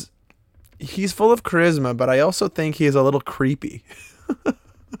 Because he's full of charisma, but I also think he is a little creepy.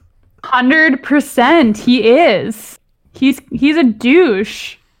 100% he is. He's a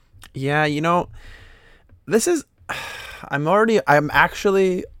douche. Yeah, you know, this is I'm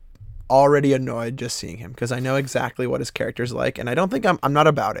actually already annoyed just seeing him because I know exactly what his character's like, and I don't think I'm not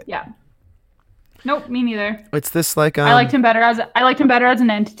about it. Yeah. Nope, me neither. It's this like I liked him better as an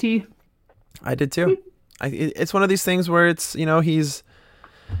entity. I did too. It's one of these things where it's, you know, he's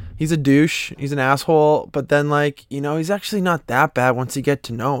a douche, he's an asshole, but then like, you know, he's actually not that bad once you get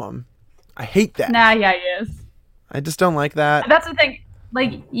to know him. I hate that. Nah, yeah, he is. I just don't like that. That's the thing.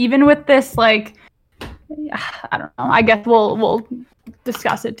 Like, even with this, like, I don't know. I guess we'll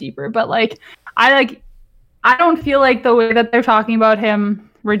discuss it deeper, but like, I don't feel like the way that they're talking about him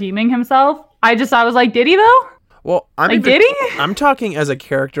redeeming himself. I was like, did he though? Well, did he? I'm talking as a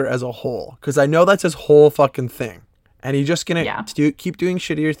character as a whole, because I know that's his whole fucking thing, and he's just gonna keep doing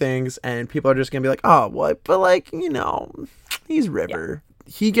shittier things, and people are just gonna be like, oh, what? But like, you know, he's River.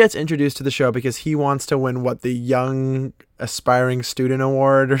 Yeah. He gets introduced to the show because he wants to win the young aspiring student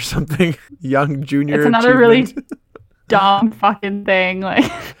award or something, young junior. It's another really dumb fucking thing,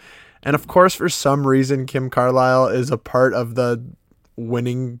 like. And of course, for some reason, Kim Carlisle is a part of the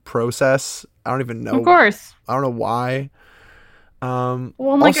winning process. I don't even know. Of course. I don't know why. Well,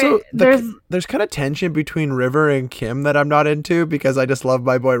 also, there's kind of tension between River and Kim that I'm not into because I just love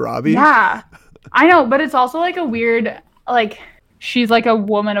my boy Robbie. Yeah, I know, but it's also like a weird, like, she's like a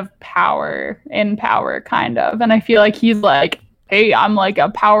woman of power, kind of. And I feel like he's like, hey, I'm like a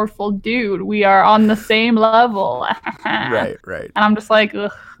powerful dude. We are on the same level. Right. And I'm just like,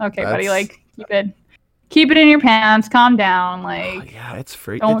 ugh, okay, buddy, like, keep it in your pants. Calm down. Like, yeah, it's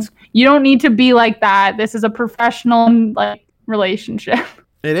free. You don't need to be like that. This is a professional, like, relationship.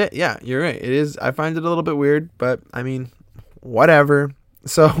 It is. Yeah, you're right. It is. I find it a little bit weird, but I mean, whatever.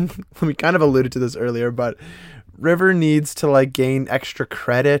 So we kind of alluded to this earlier, but River needs to like gain extra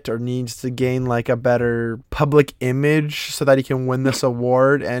credit or needs to gain like a better public image so that he can win this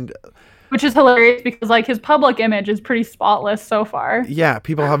award. And which is hilarious because like his public image is pretty spotless so far. Yeah,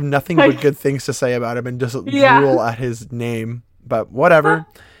 people have nothing but good things to say about him and just drool at his name. But whatever.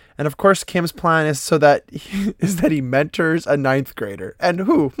 And of course, Kim's plan is that he mentors a 9th grader. And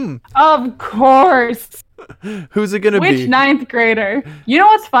who? Of course. Who's it gonna be? Which 9th grader? You know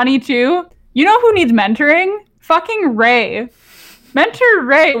what's funny too? You know who needs mentoring? Fucking Ray. Mentor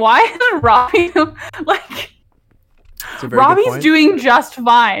Ray. Why isn't Robbie like? Robbie's doing just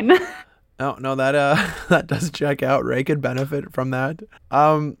fine. Oh no, that does check out. Ray could benefit from that.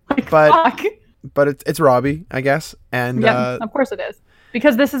 But it's Robbie, I guess. And yeah, of course it is.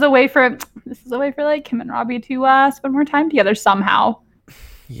 Because this is a way for like Kim and Robbie to spend more time together somehow.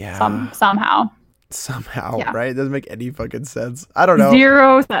 Yeah. Somehow, yeah. Right? It doesn't make any fucking sense. I don't know.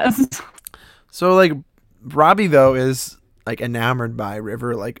 0 sense. So like Robbie though is like enamored by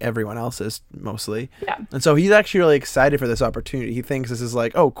River like everyone else is mostly. Yeah. And so he's actually really excited for this opportunity. He thinks this is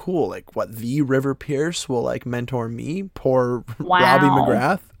like, oh cool, like what, the River Pierce will like mentor me, poor Robbie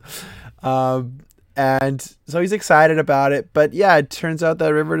McGrath. And so he's excited about it, but yeah, it turns out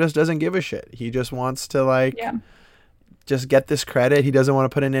that River just doesn't give a shit. He just wants to like just get this credit. He doesn't want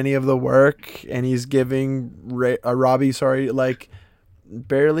to put in any of the work, and he's giving Robbie like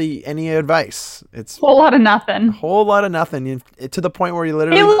barely any advice. It's whole lot of nothing. To the point where he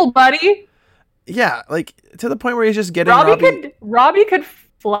literally, hey little buddy. Yeah, like to the point where he's just getting Robbie could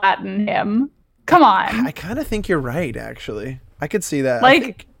flatten him. Come on. I kind of think you're right. Actually, I could see that.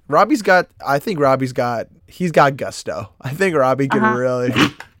 Like. He's got gusto. I think Robbie can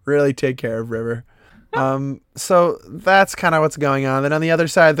really take care of River. So that's kind of what's going on. Then on the other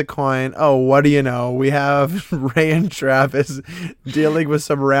side of the coin, oh, what do you know? We have Ray and Travis dealing with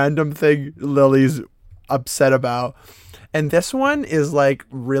some random thing Lily's upset about. And this one is like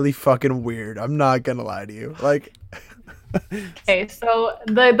really fucking weird. I'm not gonna lie to you. Like okay, so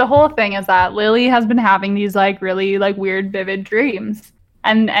the whole thing is that Lily has been having these like really like weird vivid dreams.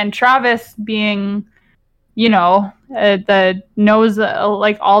 And Travis being, you know, knows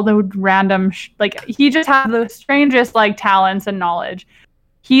like all the random like he just has the strangest like talents and knowledge.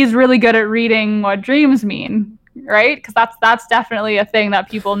 He's really good at reading what dreams mean, right? Because that's definitely a thing that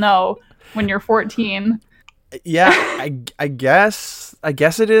people know when you're 14. Yeah, I guess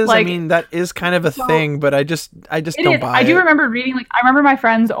it is. Like, I mean, that is kind of a thing, but I just don't buy it. I do remember reading like I remember my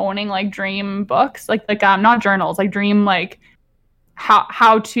friends owning like dream books, like not journals, like dream like.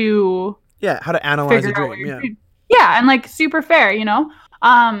 How to analyze a dream, and like super fair, you know.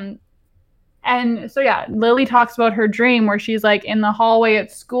 And so yeah, Lily talks about her dream where she's like in the hallway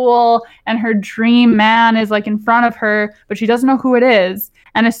at school and her dream man is like in front of her, but she doesn't know who it is.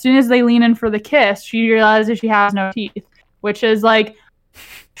 And as soon as they lean in for the kiss, she realizes she has no teeth, which is like,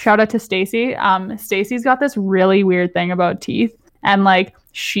 shout out to Stacy. Stacy's got this really weird thing about teeth, and like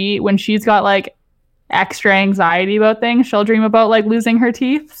when she's got like extra anxiety about things, she'll dream about like losing her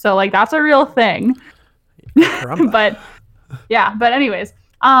teeth. So like that's a real thing. But anyways,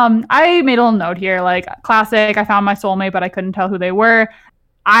 I made a little note here, like classic, I found my soulmate, but I couldn't tell who they were.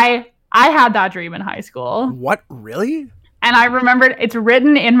 I had that dream in high school. What, really? And I remembered, it's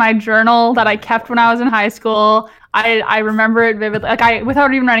written in my journal that I kept when I was in high school. I remember it vividly. Like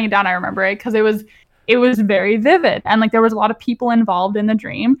without even writing it down, I remember it because it was very vivid. And like there was a lot of people involved in the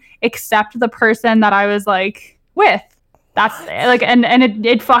dream, except the person that I was like with. That's like, and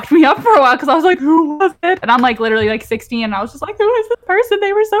it fucked me up for a while because I was like, who was it? And I'm like literally like 16 and I was just like, who is this person?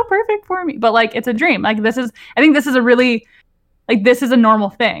 They were so perfect for me. But like, it's a dream. Like I think this is a really, like this is a normal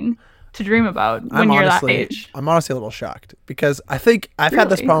thing to dream about when you're that age. I'm honestly a little shocked because I think I've had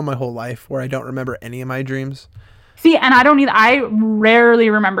this problem my whole life where I don't remember any of my dreams. See, and I don't either. I rarely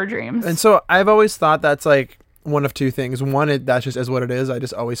remember dreams. And so I've always thought that's like one of two things. One, that just is what it is. I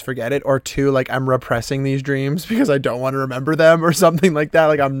just always forget it. Or two, like I'm repressing these dreams because I don't want to remember them or something like that.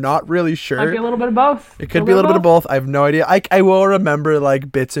 Like I'm not really sure. Might be a little bit of both. It could be a little bit of both. I have no idea. I will remember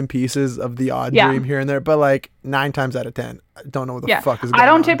like bits and pieces of the odd dream here and there, but like 9 times out of 10, I don't know what the fuck is going on.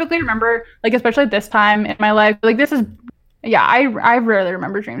 I don't typically remember, like especially at this time in my life. Like this is, I rarely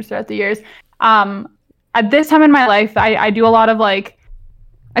remember dreams throughout the years. At this time in my life, I do a lot of like,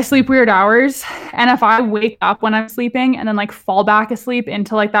 I sleep weird hours, and if I wake up when I'm sleeping and then like fall back asleep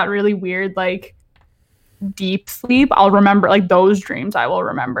into like that really weird like deep sleep, I'll remember like those dreams. I will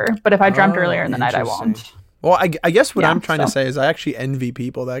remember, but if I dreamt earlier in the night, I won't. Well, I guess what I'm trying to say is I actually envy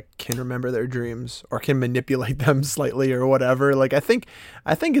people that can remember their dreams or can manipulate them slightly or whatever. Like I think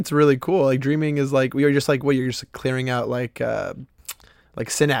it's really cool. Like dreaming is like you're just clearing out like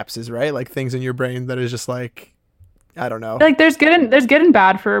synapses, right? Like things in your brain that is just like, I don't know. Like there's good and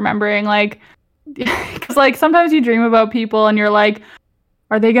bad for remembering, like, because like sometimes you dream about people and you're like,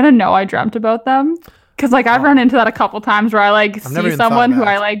 are they gonna know I dreamt about them? Because like I've run into that a couple times where I like see someone who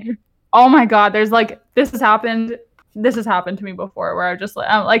I like, oh my god, there's like this has happened to me before where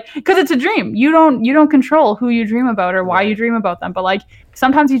I'm like, because it's a dream. You don't control who you dream about or why you dream about them, but like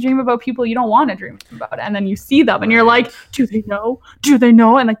sometimes you dream about people you don't want to dream about, and then you see them and you're like, do they know?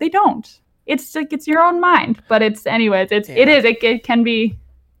 And like they don't. It's like it's your own mind, but it can be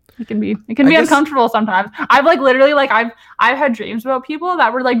uncomfortable sometimes. I've like literally like I've had dreams about people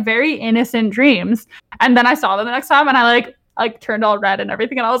that were like very innocent dreams, and then I saw them the next time and I like turned all red and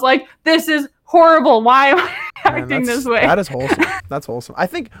everything, and I was like, this is horrible. Why am I acting this way? That is wholesome. That's wholesome. I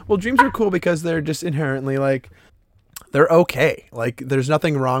think dreams are cool because they're just inherently like they're okay. Like there's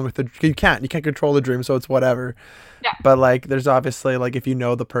nothing wrong with you can't control the dream, so it's whatever. Yeah. But like there's obviously like if you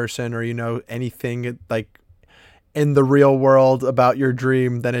know the person or you know anything like in the real world about your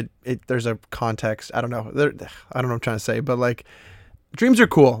dream, then it there's a context. I don't know. I don't know what I'm trying to say, but like dreams are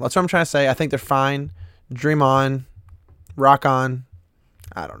cool. That's what I'm trying to say. I think they're fine. Dream on, rock on.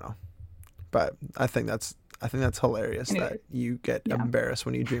 I don't know. But I think that's hilarious that you get embarrassed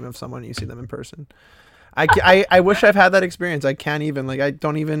when you dream of someone and you see them in person. I wish I've had that experience. I can't even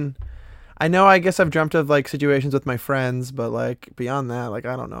I know I guess I've dreamt of like situations with my friends, but like beyond that, like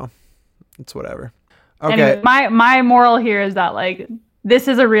I don't know. It's whatever. Okay. Anyway, my moral here is that like this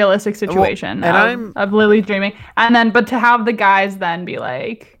is a realistic situation of Lily dreaming, and then but to have the guys then be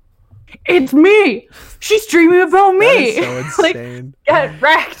like, it's me. She's dreaming about me. That is so insane. Like, get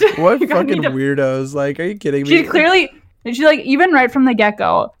wrecked. What fucking weirdos? Like, are you kidding me? She's like, even right from the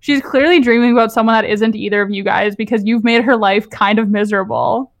get-go, she's clearly dreaming about someone that isn't either of you guys because you've made her life kind of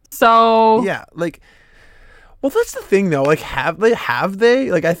miserable. So yeah, like, well, that's the thing though. Like, have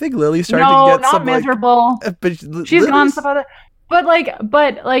they? Like, I think Lily's starting to get some miserable. Like, but she's gone stuff other. But like,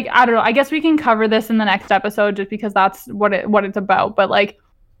 I don't know. I guess we can cover this in the next episode just because that's what it's about. But like,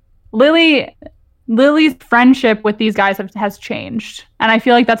 Lily's friendship with these guys has changed, and I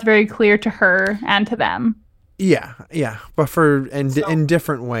feel like that's very clear to her and to them. Yeah, but in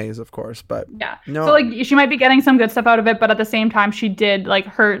different ways, of course. But yeah, no. So like, she might be getting some good stuff out of it, but at the same time, she did like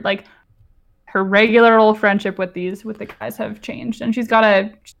her regular old friendship with the guys have changed, and she's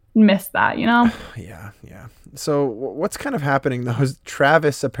gotta miss that, you know? Yeah. So what's kind of happening though is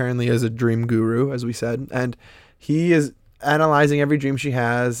Travis apparently is a dream guru, as we said, and he is analyzing every dream she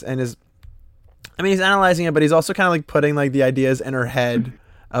has, and he's analyzing it, but he's also kind of like putting like the ideas in her head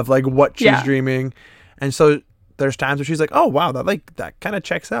of like what she's dreaming, and so. There's times where she's like, oh, wow, that kind of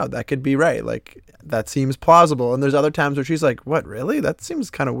checks out. That could be right. Like, that seems plausible. And there's other times where she's like, what, really? That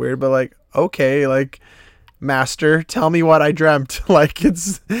seems kind of weird. But like, okay, like, master, tell me what I dreamt. Like,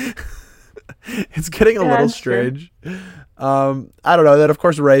 it's getting a little strange. I don't know. Then of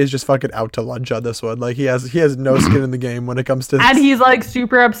course Ray is just fucking out to lunch on this one. Like he has no skin in the game when it comes to. And he's like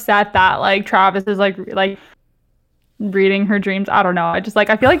super upset that like Travis is like reading her dreams. I don't know. I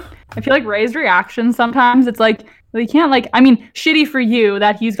feel like Ray's reaction sometimes it's like you can't like. I mean, shitty for you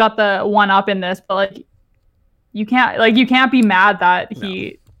that he's got the one up in this, but like you can't be mad that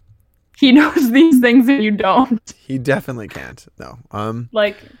he knows these things and you don't. He definitely can't. No.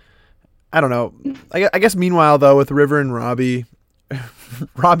 Like. I don't know. I guess meanwhile, though, with River and Robbie,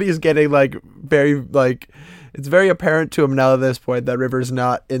 Robbie is getting, like, very, like, it's very apparent to him now at this point that River's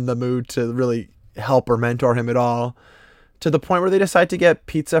not in the mood to really help or mentor him at all. To the point where they decide to get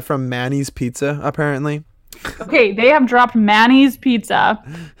pizza from Manny's Pizza, apparently. Okay, they have dropped Manny's Pizza,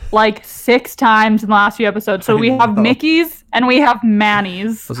 like, 6 times in the last few episodes. So we have Mickey's and we have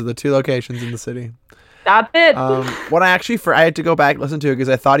Manny's. Those are the 2 locations in the city. That's it. What I had to go back and listen to it because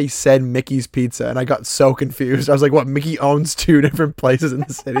I thought he said Mickey's Pizza and I got so confused. I was like, what? Mickey owns 2 different places in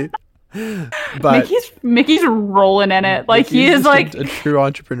the city? But Mickey's rolling in it. Like Mickey's he is like a true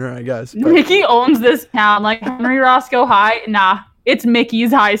entrepreneur, I guess. But Mickey owns this town. Like Henry Roscoe High. Nah, it's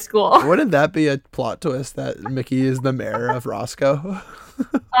Mickey's high school. Wouldn't that be a plot twist that Mickey is the mayor of Roscoe?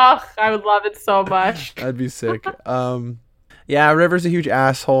 Oh, I would love it so much. That'd be sick. Yeah, River's a huge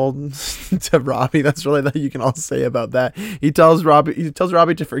asshole to Robbie. That's really all you can all say about that. He tells Robbie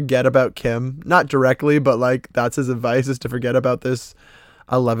to forget about Kim. Not directly, but like that's his advice is to forget about this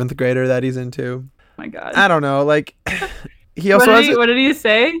 11th grader that he's into. Oh my God. I don't know. Like he also what did he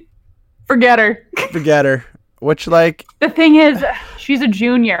say? Forget her. Forget her. Which like the thing is, she's a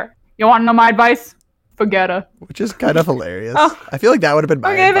junior. You want to know my advice? Forget her. Which is kind of hilarious. I feel like that would have been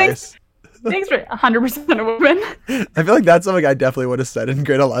my advice. Thanks for 100% a woman. I feel like that's something I definitely would have said in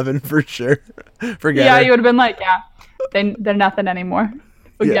grade 11 for sure. Forget her. Yeah, you would have been like, yeah, they're nothing anymore.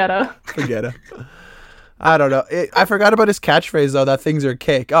 Forget her. Forget her. I don't know. I forgot about his catchphrase though. That things are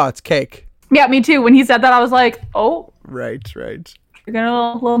cake. Oh, it's cake. Yeah, me too. When he said that, I was like, oh. Right. You're getting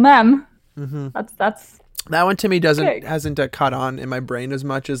a little mem. Mm-hmm. That's. That one to me hasn't caught on in my brain as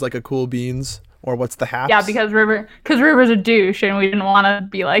much as like a Cool Beans. Or what's the haps? Yeah, because River's a douche and we didn't want to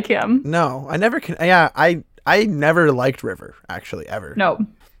be like him. No, I never can. Yeah, I never liked River, actually, ever. No.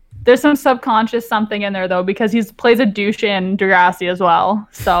 There's some subconscious something in there, though, because he plays a douche in Degrassi as well.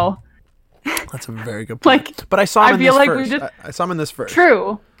 So. That's a very good point. But I saw him in this first. I saw him in this first.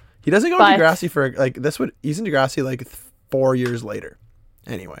 True. He doesn't go to Degrassi for, like, he's in Degrassi, like, 4 years later.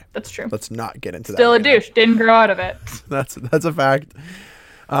 Anyway. That's true. Let's not get into that. Still a douche. Didn't grow out of it. That's a fact.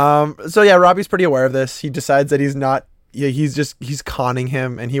 So yeah, Robbie's pretty aware of this. He decides that he's conning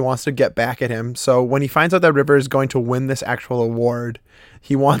him and he wants to get back at him. So when he finds out that River is going to win this actual award,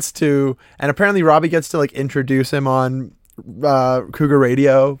 he wants to, and apparently Robbie gets to like introduce him on Cougar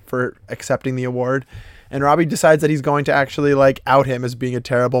Radio for accepting the award. And Robbie decides that he's going to actually like out him as being a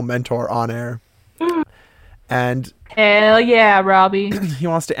terrible mentor on air. And hell yeah, Robbie. He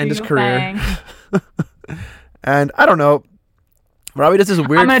wants to end his career. And I don't know. Robbie does this weird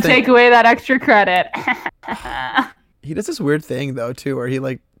thing. I'm going to take away that extra credit. He does this weird thing, though, too, where he,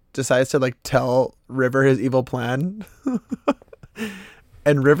 like, decides to, like, tell River his evil plan.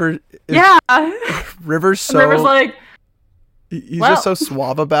 And River... River's like... He's just so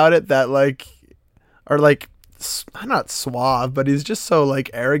suave about it that, like... Or, like... Not suave, but he's just so, like,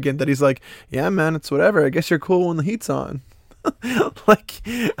 arrogant that he's like, yeah, man, it's whatever. I guess you're cool when the heat's on. Like,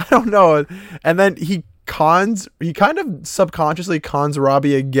 I don't know. And then he kind of subconsciously cons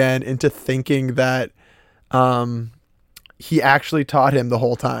Robbie again into thinking that he actually taught him the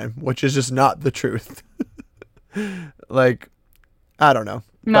whole time, which is just not the truth. Like, I don't know.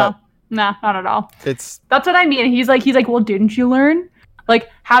 No, not at all. That's what I mean. He's like, well, didn't you learn? Like,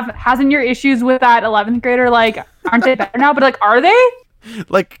 hasn't your issues with that 11th grader, like, aren't they better now? But like, are they?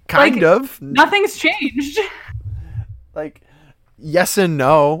 Like, kind of. Nothing's changed. Like, yes and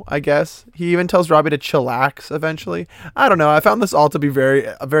no, I guess. He even tells Robbie to chillax eventually. I don't know. I found this all to be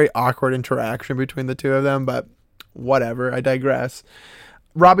a very awkward interaction between the two of them, but whatever. I digress.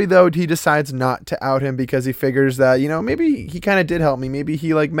 Robbie, though, he decides not to out him because he figures that, you know, maybe he kind of did help me. Maybe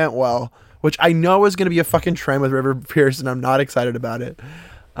he, like, meant well, which I know is going to be a fucking trend with River Pierce, and I'm not excited about it.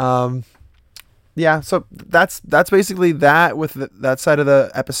 Yeah, so that's basically that with that side of the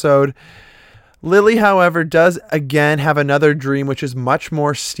episode. Lily, however, does again have another dream, which is much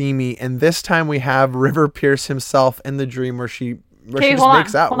more steamy. And this time we have River Pierce himself in the dream where she just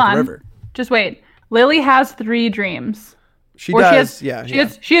makes out with River. Just wait. Lily has 3 dreams. She does.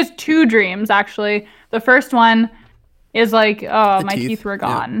 She has 2 dreams, actually. The first one is like, oh, my teeth were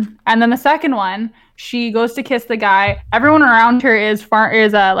gone. Yeah. And then the second one, she goes to kiss the guy. Everyone around her is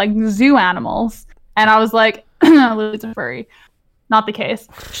like zoo animals. And I was like, Lily's a furry. Not the case.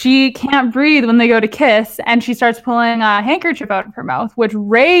 She can't breathe when they go to kiss, and she starts pulling a handkerchief out of her mouth, which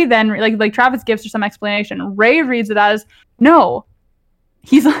Ray then, like Travis gives her some explanation. Ray reads it as, no,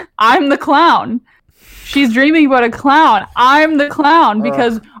 I'm the clown. She's dreaming about a clown. I'm the clown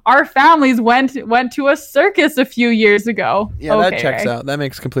because our families went to a circus a few years ago. Yeah, okay, that checks out. That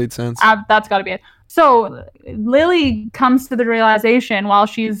makes complete sense. That's got to be it. So Lily comes to the realization while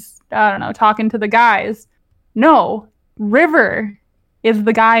she's, I don't know, talking to the guys. No, River is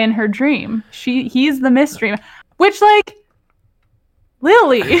the guy in her dream. He's the mystery. Which, like,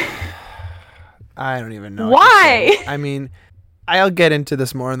 Lily. I don't even know. Why? I mean, I'll get into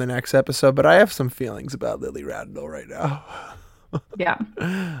this more in the next episode, but I have some feelings about Lily Randall right now. Yeah.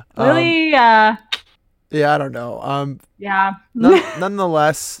 Lily, yeah, I don't know. Yeah.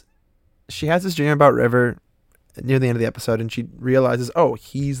 Nonetheless, she has this dream about River near the end of the episode, and she realizes, oh,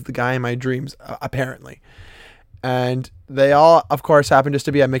 he's the guy in my dreams, apparently. And they all, of course, happen just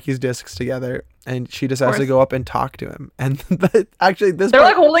to be at Mickey's Discs together, and she decides to go up and talk to him. And actually, they're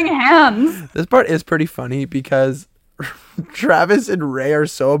like holding hands. This part is pretty funny because Travis and Ray are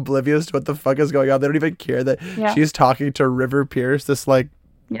so oblivious to what the fuck is going on. They don't even care that she's talking to River Pierce, this like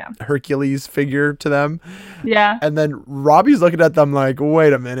Hercules figure to them. Yeah. And then Robbie's looking at them like,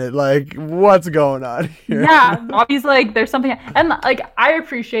 wait a minute, like, what's going on here? Yeah. Robbie's like, there's something. And like, I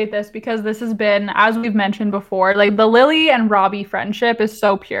appreciate this because this has been, as we've mentioned before, like the Lily and Robbie friendship is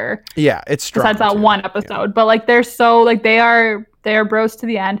so pure. Yeah, it's strong. Besides that one episode. Yeah. But like, they're so, like, they are bros to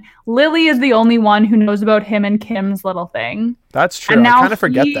the end. Lily is the only one who knows about him and Kim's little thing. That's true. And I kind of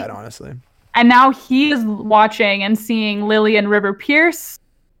forget that, honestly. And now he is watching and seeing Lily and River Pierce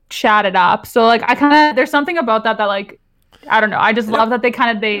chat it up. So like, I kind of, there's something about that like, I don't know. I just love that they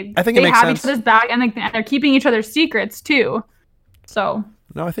kind of, I think they have sense. Each other's back, and they're keeping each other's secrets too. So.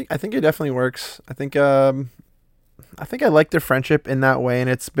 No, I think it definitely works. I think I like their friendship in that way, and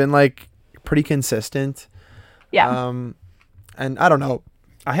it's been like pretty consistent. Yeah. And I don't know.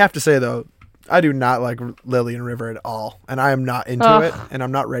 I have to say though, I do not like Lily and River at all, and I am not into it, and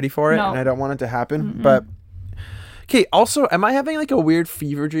I'm not ready for it, and I don't want it to happen. Mm-mm. But okay, also, am I having like a weird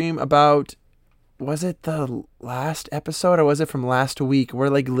fever dream about, was it the last episode or was it from last week where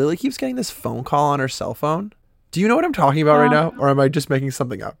like Lily keeps getting this phone call on her cell phone? Do you know what I'm talking about right now, or am I just making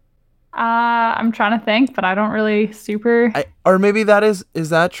something up? I'm trying to think, but I don't really super. Or maybe that is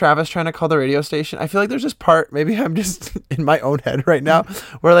that Travis trying to call the radio station? I feel like there's this part, maybe I'm just in my own head right now,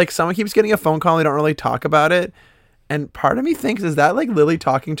 where like someone keeps getting a phone call and they don't really talk about it. And part of me thinks, is that like Lily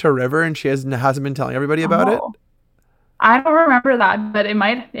talking to River and she hasn't been telling everybody about it? I don't remember that, but it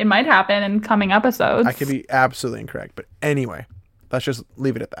might happen in coming episodes. I could be absolutely incorrect, but anyway, let's just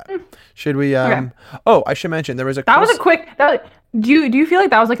leave it at that. Should we? Okay. Oh, I should mention there was a. That was a quick. Do you feel like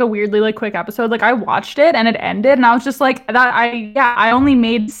that was like a weirdly like quick episode? Like I watched it and it ended, and I was just like that. I only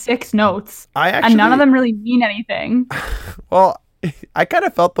made 6 notes. And none of them really mean anything. Well, I kind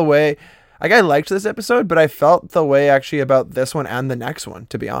of felt the way. Like I liked this episode, but I felt the way actually about this one and the next one,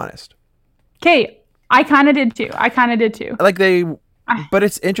 to be honest. Okay. I kind of did too. Like but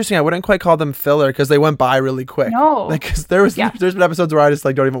it's interesting. I wouldn't quite call them filler because they went by really quick. No. Like, cause there's been episodes where I just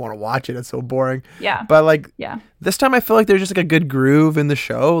like don't even want to watch it. It's so boring. Yeah. But like, this time I feel like there's just like a good groove in the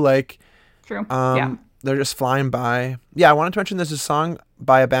show. Like, true. They're just flying by. Yeah. I wanted to mention there's a song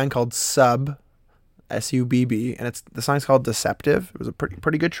by a band called Subb, S-U-B-B, and the song's called Deceptive. It was a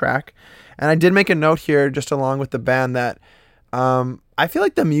pretty good track. And I did make a note here just along with the band that, I feel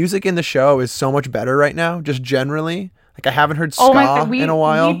like the music in the show is so much better right now, just generally. Like I haven't heard ska in a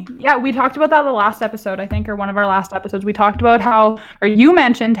while. We talked about that the last episode, I think, or one of our last episodes. We talked about you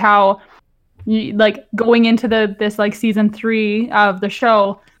mentioned how, like going into this like season 3 of the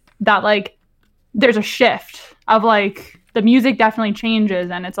show, that like there's a shift of like the music definitely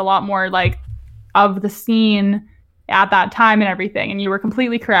changes and it's a lot more like of the scene at that time and everything. And you were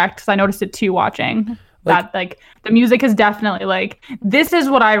completely correct because I noticed it too watching. That like the music is definitely like, this is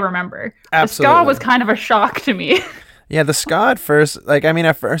what I remember. Absolutely. The ska was kind of a shock to me. Yeah, the ska at first, like, I mean,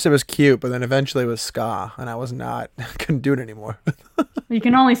 at first it was cute, but then eventually it was ska, and I couldn't do it anymore. You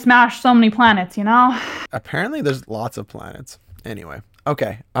can only smash so many planets, you know? Apparently there's lots of planets. Anyway,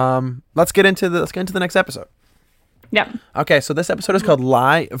 okay, let's get into the next episode. Yep. Okay, so this episode is called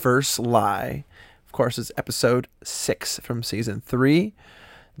Lie vs. Lie. Of course, it's episode 6 from season 3.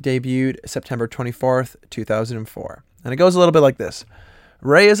 Debuted September 24th, 2004. And it goes a little bit like this.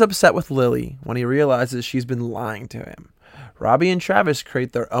 Ray is upset with Lily when he realizes she's been lying to him. Robbie and Travis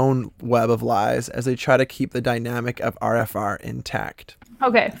create their own web of lies as they try to keep the dynamic of RFR intact.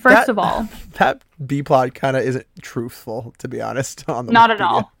 Okay, first of all, that B-plot kind of isn't truthful, to be honest. On the not Wikipedia. At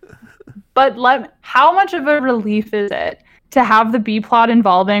all. But how much of a relief is it to have the B plot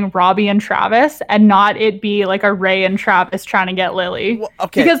involving Robbie and Travis and not it be like a Ray and Travis trying to get Lily? Well,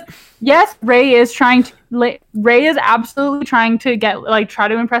 okay. Because yes, Ray is absolutely trying to try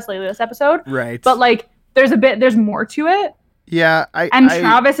to impress Lily this episode. Right. But like there's more to it. Yeah,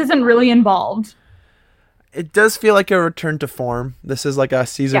 Travis isn't really involved. It does feel like a return to form. This is like a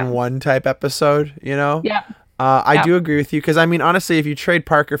season 1 type episode, you know? Yeah. I do agree with you because I mean, honestly, if you trade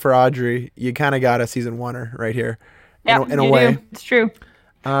Parker for Audrey, you kind of got a season 1er right here. Yeah, in a way. It's true.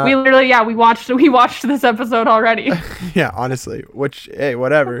 We literally, we watched this episode already. Yeah, honestly, which, hey,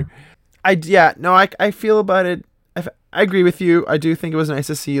 whatever. I feel about it. I agree with you. I do think it was nice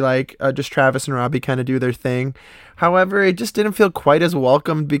to see like just Travis and Robbie kind of do their thing. However, it just didn't feel quite as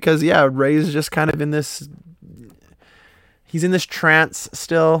welcomed because Ray's just kind of in this. He's in this trance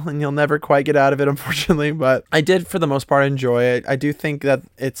still, and he'll never quite get out of it, unfortunately. But I did, for the most part, enjoy it. I do think that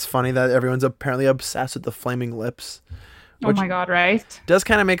it's funny that everyone's apparently obsessed with the Flaming Lips. Oh my god, right? Does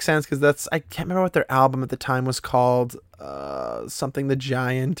kind of make sense because I can't remember what their album at the time was called. Something the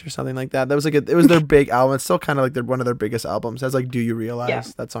Giant or something like that. That was it was their big album. It's still kind of like one of their biggest albums. It has like Do You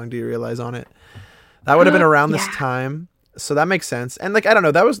Realize? That song Do You Realize on it. That would have been around this time. So that makes sense. And like I don't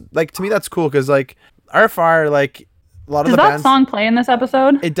know, that was like to me that's cool because like RFR like a lot of the bands. Does that song play in this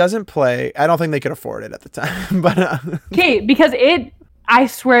episode? It doesn't play. I don't think they could afford it at the time. But okay, because I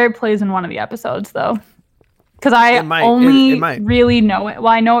swear it plays in one of the episodes though. Because I only really know it.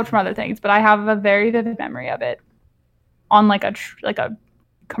 Well, I know it from other things, but I have a very vivid memory of it on like a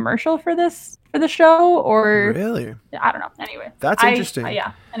commercial for the show or really. I don't know. Anyway, that's interesting.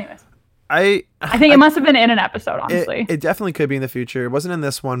 Anyways, I think it must have been in an episode. Honestly, it definitely could be in the future. It wasn't in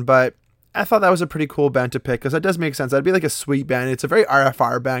this one, but I thought that was a pretty cool band to pick because that does make sense. That'd be like a sweet band. It's a very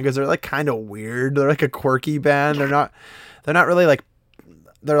RFR band because they're like kind of weird. They're like a quirky band. They're not really like.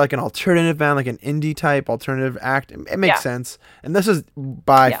 They're like an alternative band, like an indie type alternative act. It makes sense. And this is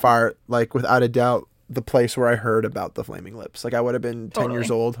by far, like without a doubt, the place where I heard about the Flaming Lips. Like I would have been 10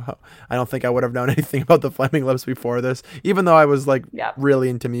 years old. I don't think I would have known anything about the Flaming Lips before this, even though I was like really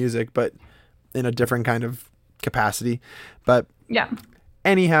into music, but in a different kind of capacity. But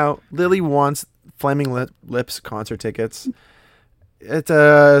anyhow, Lily wants Flaming Lips concert tickets. It's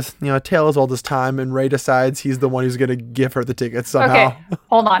a tale as old as time, and Ray decides he's the one who's gonna give her the tickets somehow. Okay,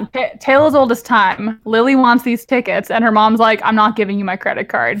 hold on. Tale as old as time. Lily wants these tickets, and her mom's like, "I'm not giving you my credit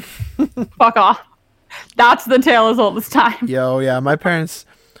card. Fuck off." That's the tale as old as time. Yo, yeah, my parents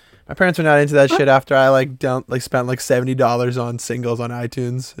were not into that shit after I spent like $70 on singles on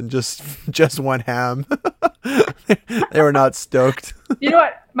iTunes and just went ham. They were not stoked. You know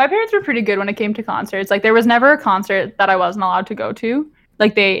what? My parents were pretty good when it came to concerts. Like there was never a concert that I wasn't allowed to go to.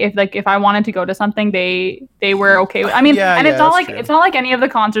 Like if I wanted to go to something, they were okay with. I mean, and it's not like any of the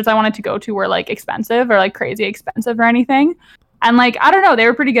concerts I wanted to go to were like expensive or like crazy expensive or anything. And like I don't know, they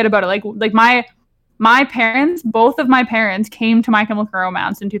were pretty good about it. Like my parents, both of my parents came to My Chemical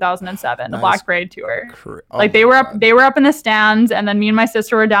Romance in 2007, the Black Parade tour. They were up in the stands, and then me and my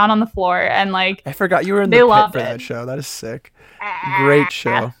sister were down on the floor, and like I forgot you were in the pit for that show. That is sick. Great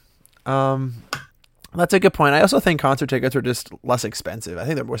show. That's a good point. I also think concert tickets are just less expensive. I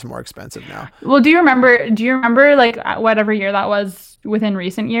think they're more expensive now. Well, do you remember like whatever year that was within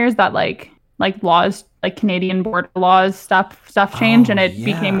recent years that like laws, like Canadian border laws stuff changed, and it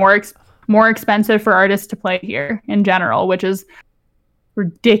became more expensive for artists to play here in general, which is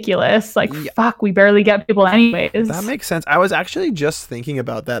ridiculous. Like fuck, we barely get people anyways. That makes sense. I was actually just thinking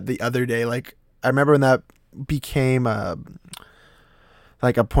about that the other day. Like I remember when that became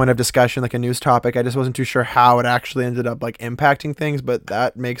like a point of discussion, like a news topic. I just wasn't too sure how it actually ended up like impacting things, but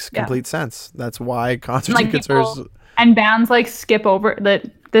that makes complete sense. That's why concert tickets are and bands like skip over that.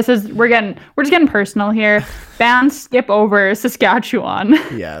 We're just getting personal here. Bands skip over Saskatchewan,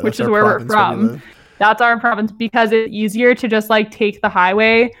 which is where we're from. That's our province because it's easier to just like take the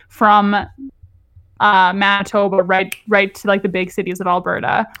highway from Manitoba right to like the big cities of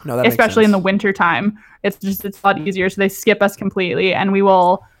Alberta, especially in the winter time. It's a lot easier. So they skip us completely, and we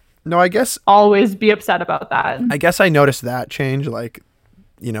will. No, I guess always be upset about that. I guess I noticed that change like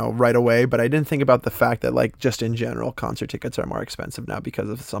right away, but I didn't think about the fact that like just in general concert tickets are more expensive now because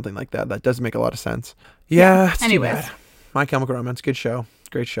of something like that. That does make a lot of sense. Yeah. Anyways, too bad. My Chemical Romance, good show,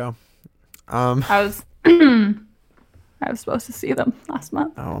 great show. I was supposed to see them last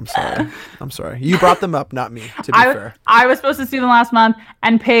month. Oh, I'm sorry. You brought them up, not me, to be fair. I was supposed to see them last month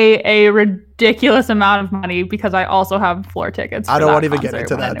and pay a ridiculous amount of money because I also have floor tickets. I don't want to even get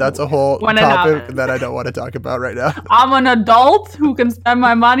into that. That's a whole topic that I don't want to talk about right now. I'm an adult who can spend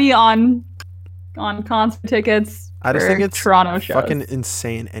my money on concert tickets I just think it's Toronto shows. Fucking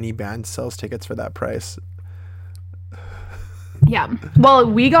insane any band sells tickets for that price. Yeah. Well,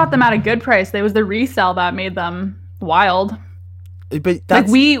 we got them at a good price. It was the resale that made them wild. But that's,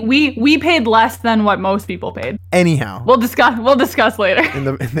 like we paid less than what most people paid. Anyhow, we'll discuss later in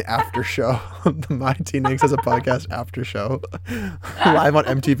the after show. The My Teen Inks has a podcast after show live on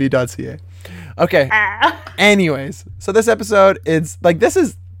mtv.ca. Okay. Anyways, so this episode is like this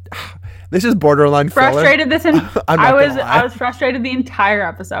is borderline frustrated filler. I was frustrated the entire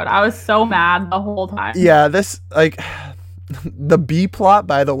episode. I was so mad the whole time. Yeah, this like the B plot,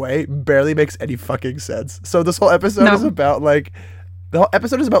 by the way, barely makes any fucking sense. So this whole episode is about like the whole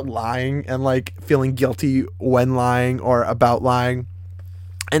episode is about lying and like feeling guilty when lying or about lying.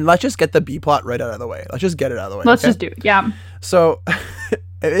 And let's just get the B plot right out of the way. Let's just get it out of the way. Let's just do it. Yeah. So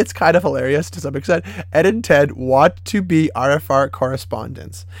it's kind of hilarious to some extent. Ed and Ted want to be RFR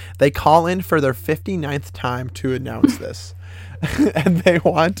correspondents. They call in for their 59th time to announce this. And they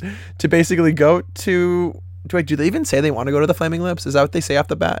want to basically go to wait, do they even say they want to go to the Flaming Lips? Is that what they say off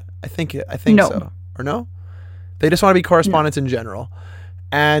the bat? I think no. So. Or no? They just want to be correspondents in general.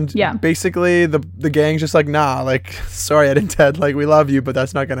 And basically the gang's just like, nah, like, sorry, Ed and Ted, like, we love you, but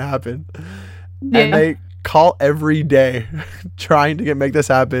that's not going to happen. Yeah. And they call every day trying to make this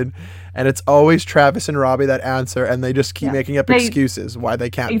happen. And it's always Travis and Robbie that answer, and they just keep making up excuses why they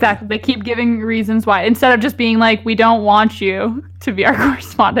can't. Exactly. They keep giving reasons why, instead of just being like, we don't want you to be our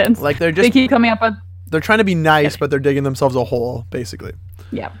correspondents. Like, they keep coming up with... They're trying to be nice, but they're digging themselves a hole, basically.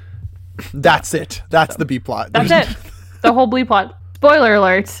 Yeah. That's it. That's the B plot. That's it. The whole B plot. Spoiler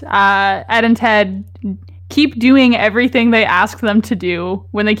alert. Ed and Ted keep doing everything they ask them to do.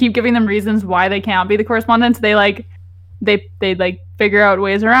 When they keep giving them reasons why they can't be the correspondents, they figure out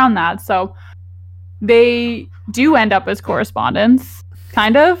ways around that. So they do end up as correspondents,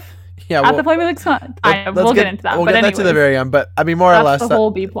 kind of. Yeah, at the Flaming Lips. We'll get into that. We'll get that to the very end. But I mean, more or less, the whole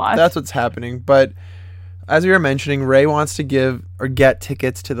B plot. That's what's happening. But as we were mentioning, Ray wants to give or get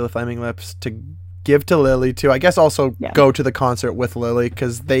tickets to the Flaming Lips to give to Lily to, I guess, also go to the concert with Lily,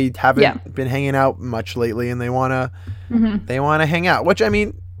 because they haven't been hanging out much lately, and they want to hang out. Which, I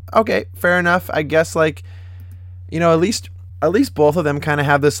mean, okay, fair enough. I guess, like, you know, at least both of them kind of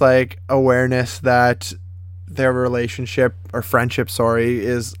have this like awareness that their relationship or friendship,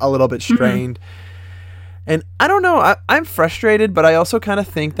 is a little bit strained. And I don't know, I'm frustrated, but I also kind of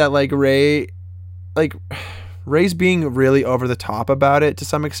think that like Ray's being really over the top about it to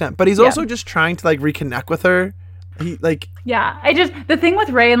some extent, but he's also just trying to like reconnect with her. The thing with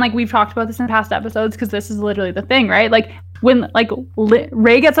Ray, and like we've talked about this in past episodes, because this is literally the thing, right? Like when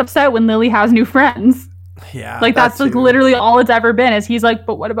Ray gets upset when Lily has new friends. Yeah. Like that's like literally all it's ever been, is he's like,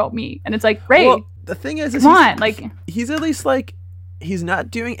 but what about me? And it's like, Ray, the thing is he's at least like, he's not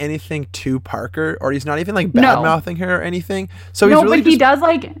doing anything to Parker, or he's not even like bad mouthing her or anything. So he's really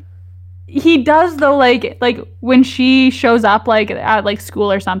he does though, like when she shows up like at like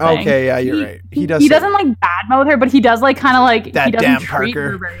school or something. Okay, yeah, you're right. He doesn't like badmouth her, but he does like kind of like that he doesn't damn treat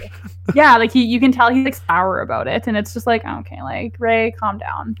Parker. her very. Yeah, like you can tell he's like sour about it, and it's just like, okay, like Ray, calm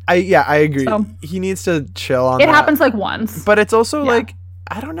down. I agree. So, he needs to chill on it. It happens like once, but it's also like,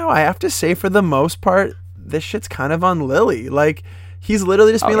 I don't know. I have to say, for the most part, this shit's kind of on Lily. Like, he's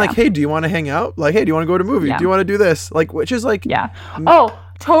literally just being like, hey, do you want to hang out? Like, hey, do you want to go to a movie? Do you want to do this? Like, which is like,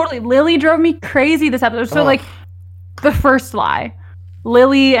 totally. Lily drove me crazy this episode. So like, the first lie,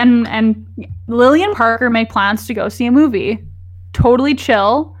 Lily and Parker make plans to go see a movie. Totally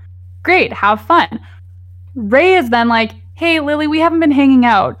chill. Great, have fun. Ray is then like, hey, Lily, we haven't been hanging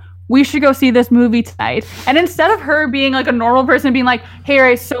out. We should go see this movie tonight. And instead of her being like a normal person, being like, hey,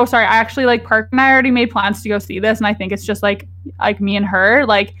 Ray, so sorry. I actually like Parker and I already made plans to go see this, and I think it's just like me and her.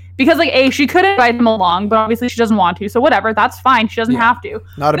 Like, because like she could invite him along, but obviously she doesn't want to. So whatever, that's fine. She doesn't have to.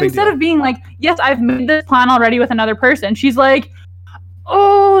 Not a big instead deal. of being like, yes, I've made this plan already with another person, she's like,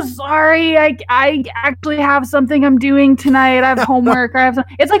 oh, sorry, I actually have something I'm doing tonight. I have homework.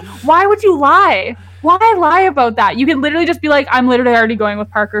 It's like, why would you lie? Why lie about that? You can literally just be like, I'm literally already going with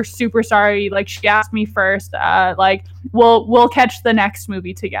Parker. Super sorry. Like, she asked me first. Like, we'll catch the next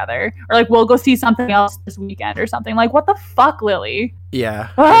movie together, or like we'll go see something else this weekend or something. Like, what the fuck, Lily? Yeah.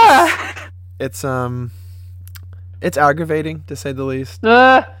 It's aggravating, to say the least.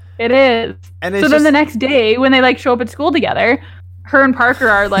 It is. And so then the next day, when they like show up at school together, her and Parker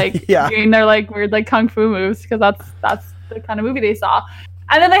are like doing their like weird like kung fu moves, because that's the kind of movie they saw,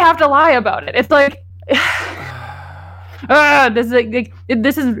 and then they have to lie about it. It's like,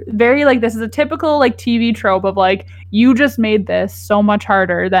 this is a typical like TV trope of like, you just made this so much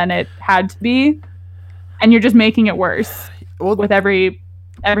harder than it had to be, and you're just making it worse with every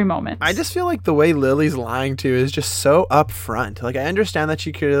every moment. I just feel like the way Lily's lying to is just so upfront. Like, I understand that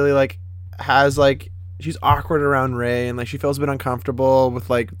she clearly like has like she's awkward around Ray and like she feels a bit uncomfortable with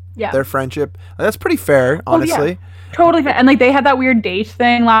like their friendship. Like, that's pretty fair, honestly. Totally fair. And like they had that weird date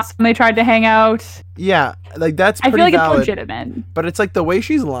thing last time they tried to hang out. Yeah, like that's pretty I feel like valid, it's legitimate. But it's like the way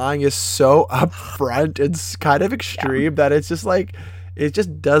she's lying is so upfront. It's kind of extreme that it's just like it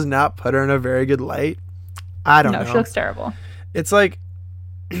just does not put her in a very good light. I don't know. No, she looks terrible. It's like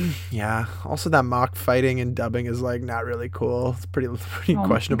yeah. Also, that mock fighting and dubbing is like not really cool. It's pretty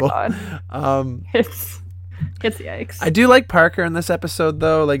questionable. It's yikes. I do like Parker in this episode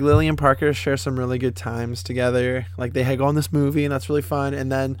though. Like Lily and Parker share some really good times together. Like they go on this movie and that's really fun.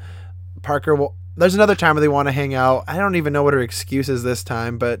 And then Parker will. There's another time where they want to hang out. I don't even know what her excuse is this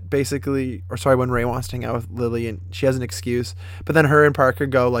time, but basically, when Ray wants to hang out with Lily and she has an excuse, but then her and Parker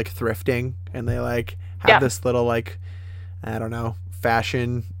go like thrifting and they like have this little like I don't know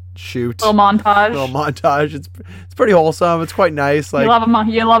fashion shoot little montage. It's pretty wholesome. It's quite nice. Like you love a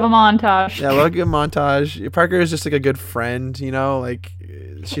montage. Yeah, I love a good montage. Parker is just like a good friend, you know. Like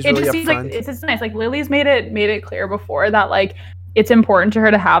she's really upfront. Like it's just nice. Like Lily's made it clear before that like it's important to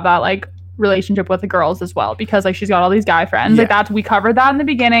her to have that like relationship with the girls as well because like she's got all these guy friends. Like we covered that in the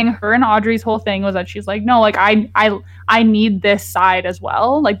beginning. Her and Audrey's whole thing was that she's like, no, like I need this side as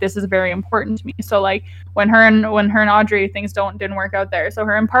well. Like this is very important to me. So like when her and Audrey things didn't work out there. So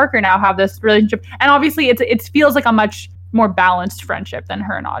her and Parker now have this relationship, and obviously it feels like a much more balanced friendship than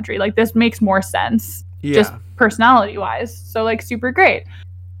her and Audrey. Like this makes more sense, just personality wise. So like super great,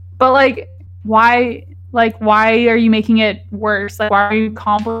 but like why? Like, why are you making it worse? Like, why are you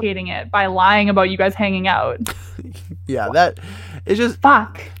complicating it by lying about you guys hanging out? That it's just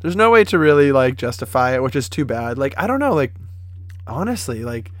fuck. There's no way to really like justify it, which is too bad. Like, I don't know. Like, honestly,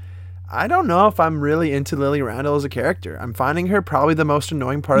 like, I don't know if I'm really into Lily Randall as a character. I'm finding her probably the most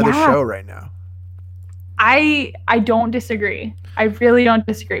annoying part of the show right now. I don't disagree. I really don't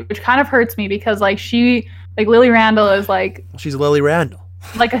disagree, which kind of hurts me because like Lily Randall is like she's Lily Randall.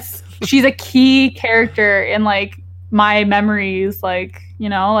 Like she's a key character in like my memories, like, you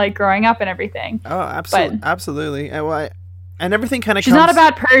know, like growing up and everything. Oh, absolutely. And everything kind of she's not a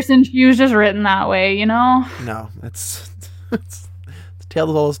bad person. She was just written that way, you know? No, it's a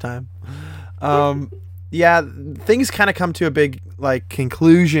tale of all time. Things kind of come to a big like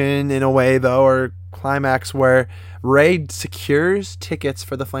conclusion in a way though, or climax where Ray secures tickets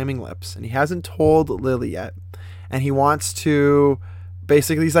for the Flaming Lips and he hasn't told Lily yet. And he wants to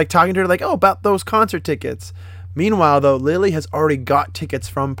basically, he's like talking to her like, oh, about those concert tickets. Meanwhile, though, Lily has already got tickets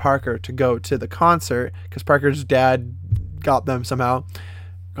from Parker to go to the concert because Parker's dad got them somehow,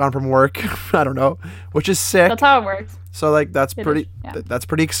 gone from work. I don't know, which is sick. That's how it works. So like that's pretty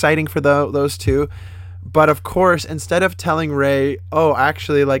exciting for those two. But of course, instead of telling Ray, oh,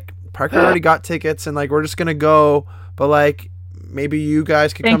 actually, like Parker already got tickets and like we're just gonna go, but like maybe you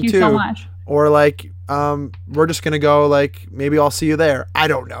guys could come too. Thank you so much. Or like we're just gonna go, like maybe I'll see you there. I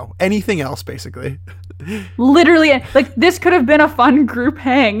don't know. Anything else basically. Literally, like this could have been a fun group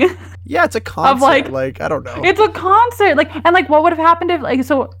hang. Yeah, it's a concert. Of like I don't know. It's a concert. Like, and like what would have happened if like,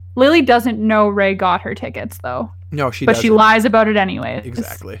 so Lily doesn't know Ray got her tickets though. No, she doesn't. But she lies about it anyway.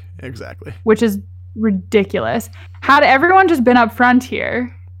 Exactly. Which is ridiculous. Had everyone just been up front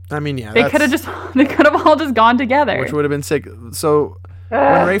here, I mean, yeah, they could have all just gone together, which would have been sick. So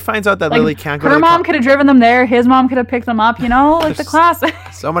when Ray finds out that like, Lily can't go, her mom could have driven them there. His mom could have picked them up. You know, like the classic.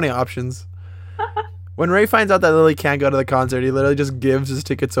 So many options. When Ray finds out that Lily can't go to the concert, he literally just gives his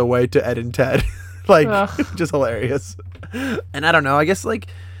tickets away to Ed and Ted. Like, just hilarious. And I don't know. I guess like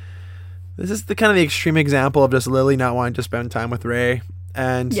this is the kind of the extreme example of just Lily not wanting to spend time with Ray.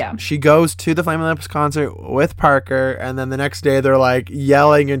 And she goes to the Flaming Lips concert with Parker, and then the next day they're like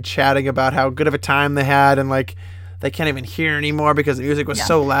yelling and chatting about how good of a time they had, and like they can't even hear anymore because the music was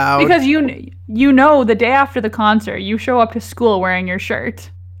so loud. Because you know the day after the concert you show up to school wearing your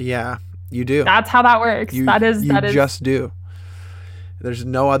shirt. Yeah, you do. That's how that works. You just do. There's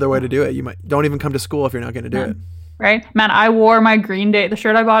no other way to do it. Don't even come to school if you're not going to do it. Right? Man, I wore my Green Day, the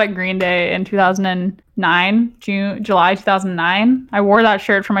shirt I bought at Green Day in 2009, July 2009. I wore that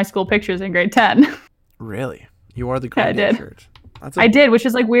shirt for my school pictures in grade 10. Really? You wore the Green Day shirt? I did, which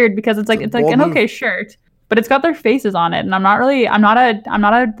is like weird because it's like an okay shirt, but it's got their faces on it, and I'm not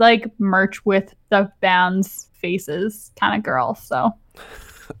a like merch with the band's faces kind of girl, so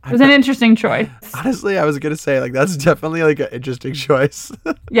it was an interesting choice. Honestly, I was gonna say like that's definitely like an interesting choice.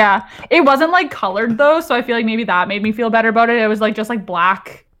 Yeah, it wasn't like colored though, so I feel like maybe that made me feel better about it. It was like just like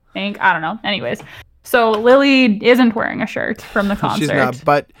black ink. I don't know. Anyways, so Lily isn't wearing a shirt from the concert. She's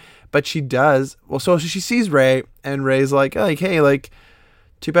not, but she does. Well, so she sees Ray, and Ray's like hey, like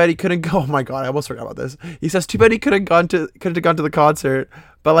too bad he couldn't go. Oh my god, I almost forgot about this. He says, too bad he couldn't have gone to the concert,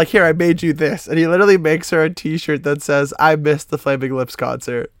 but like, here, I made you this. And he literally makes her a t-shirt that says, I missed the Flaming Lips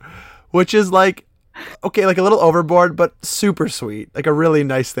concert, which is like, okay, like a little overboard, but super sweet. Like a really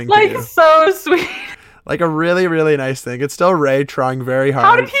nice thing to do. Like, so sweet. Like a really, really nice thing. It's still Ray trying very hard.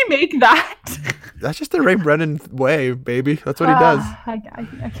 How did he make that? That's just the Ray Brennan way, baby. That's what he does.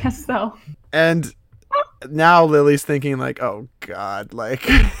 I guess so. And now Lily's thinking like, oh god, like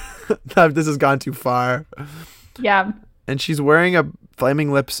this has gone too far. Yeah. And she's wearing a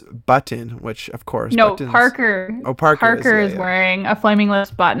Flaming Lips button, which of course. No, buttons... Parker. Oh, Parker is wearing a Flaming Lips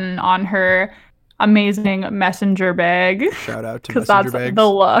button on her amazing messenger bag. Shout out to messenger bags. Because that's the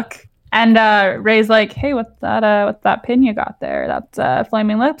look. And Ray's like, hey, what's that pin you got there? That's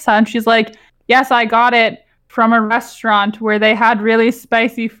Flaming Lips, huh? And she's like, yes, I got it from a restaurant where they had really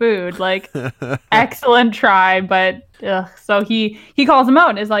spicy food. Like, excellent try, but ugh. So he calls him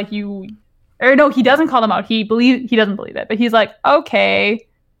out and is like, or no, he doesn't call him out. He doesn't believe it, but he's like, okay,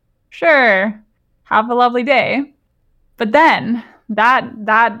 sure, have a lovely day. But then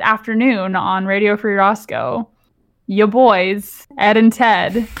that afternoon on Radio Free Roscoe, your boys, Ed and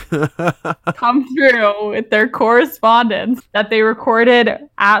Ted, come through with their correspondence that they recorded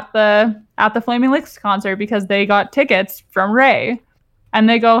at the Flaming Lips concert because they got tickets from Ray. And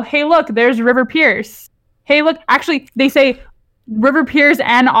they go, hey, look, there's River Pierce. Hey, look, actually, they say River Pierce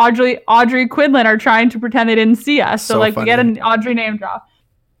and Audrey Quinlan are trying to pretend they didn't see us. So like, funny. We get an Audrey name drop.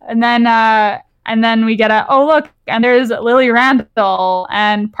 And then we get oh, look, and there's Lily Randall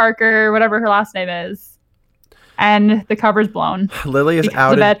and Parker, whatever her last name is. And the cover's blown. Lily is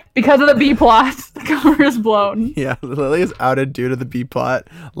outed. Because of the B plot, the cover is blown. Yeah, Lily is outed due to the B plot.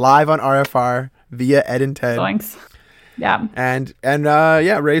 Live on RFR via Ed and Ted. Thanks. Yeah. And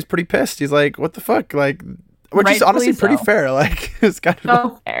yeah, Ray's pretty pissed. He's like, what the fuck? Like, which is honestly pretty fair. Like, it's kind of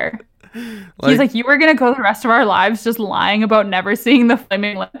so fair. He's like, you were going to go the rest of our lives just lying about never seeing the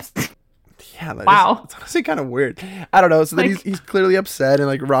Flaming Lips. Yeah, wow. It's honestly kind of weird. I don't know. So then he's clearly upset, and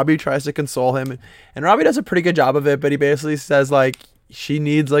like Robbie tries to console him, and Robbie does a pretty good job of it, but he basically says like she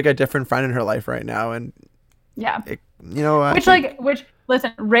needs like a different friend in her life right now, and yeah, which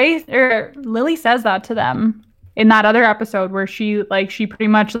listen, Lily says that to them in that other episode where she pretty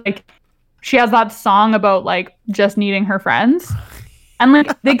much like she has that song about like just needing her friends, and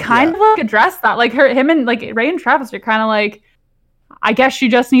like they kind of like address that, like him and like Ray and Travis are kind of like, I guess she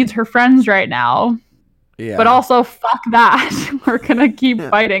just needs her friends right now. Yeah. But also, fuck that. We're gonna keep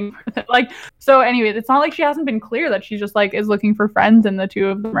fighting. Like, so anyways, it's not like she hasn't been clear that she just like is looking for friends in the two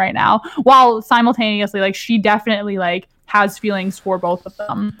of them right now. While simultaneously, like, she definitely like has feelings for both of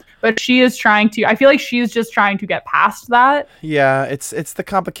them. But she is trying to. I feel like she's just trying to get past that. Yeah, it's the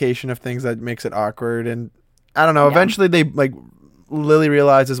complication of things that makes it awkward. And I don't know. Yeah. Eventually, they like Lily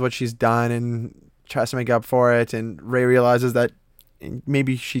realizes what she's done and tries to make up for it, and Ray realizes that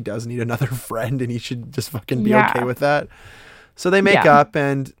maybe she does need another friend and he should just fucking be okay with that. So they make up,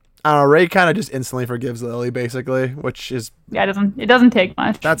 and I don't know, Ray kind of just instantly forgives Lily basically, which is it doesn't take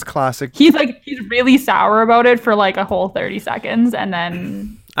much. That's classic. He's really sour about it for like a whole 30 seconds, and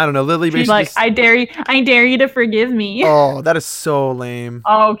then I don't know, Lily she's like, I dare you to forgive me. Oh, that is so lame.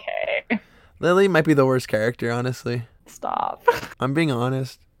 Okay. Lily might be the worst character, honestly. Stop. I'm being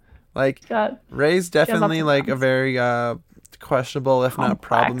honest. Like, Ray's definitely like a very questionable, if not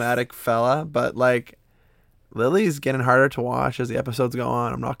problematic fella, but like Lily's getting harder to watch as the episodes go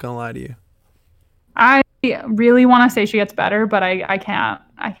on. I'm not gonna lie to you. I really want to say she gets better, but I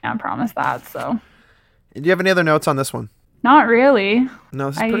can't promise that. So, do you have any other notes on this one? Not really.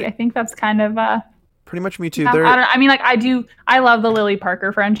 No, I think that's kind of pretty much me too. I love the Lily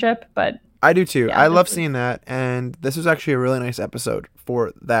Parker friendship, but I do too. I love seeing that, and this was actually a really nice episode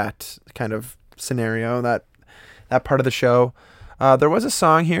for that kind of scenario, that part of the show. There was a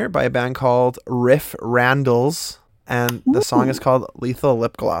song here by a band called Riff Randalls, and the song is called Lethal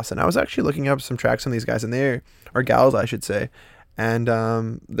Lip Gloss. And I was actually looking up some tracks on these guys, and or gals, I should say. And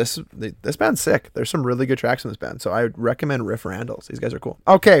this band's sick. There's some really good tracks in this band, so I would recommend Riff Randalls. These guys are cool.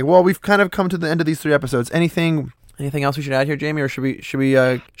 Okay, well, we've kind of come to the end of these 3 episodes. Anything else we should add here, Jamie, or should we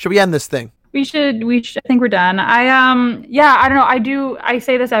end this thing? We should. I think we're done. I don't know. I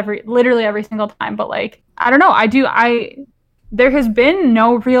say this literally every single time, but like, I don't know. There has been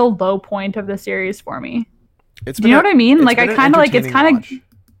no real low point of the series for me. Do you know what I mean? Like, I kind of like, it's kind of,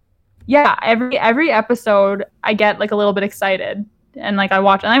 yeah, every episode I get like a little bit excited and like I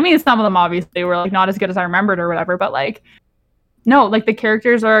watch, and I mean, some of them obviously were like not as good as I remembered or whatever, but like, no, like the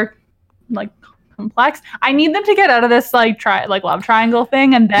characters are like complex. I need them to get out of this like love triangle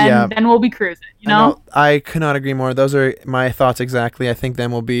thing, and then we'll be cruising. You know? I could not agree more. Those are my thoughts exactly. I think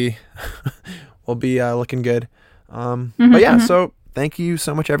then we'll be looking good. But yeah, so thank you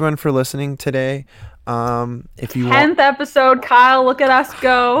so much everyone for listening today. If you 10th episode, Kyle, look at us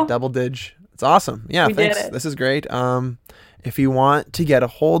go. Double dig. It's awesome. Yeah, thanks. This is great. If you want to get a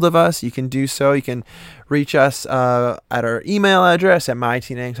hold of us, you can do so. You can reach us at our email address at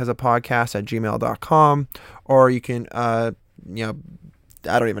myteenangstashapodcast@gmail.com, or you can I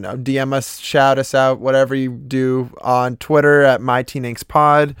don't even know, DM us, shout us out, whatever you do on Twitter at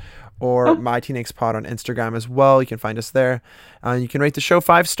myteenangstpod, or myteenangstpod on Instagram as well. You can find us there. You can rate the show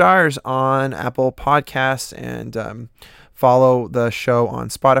 5 stars on Apple Podcasts, and follow the show on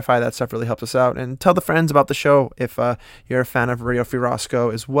Spotify. That stuff really helps us out. And tell the friends about the show if you're a fan of Radio Free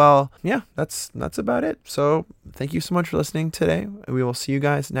Roscoe as well. Yeah, that's about it. So thank you so much for listening today. We will see you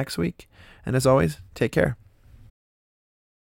guys next week. And as always, take care.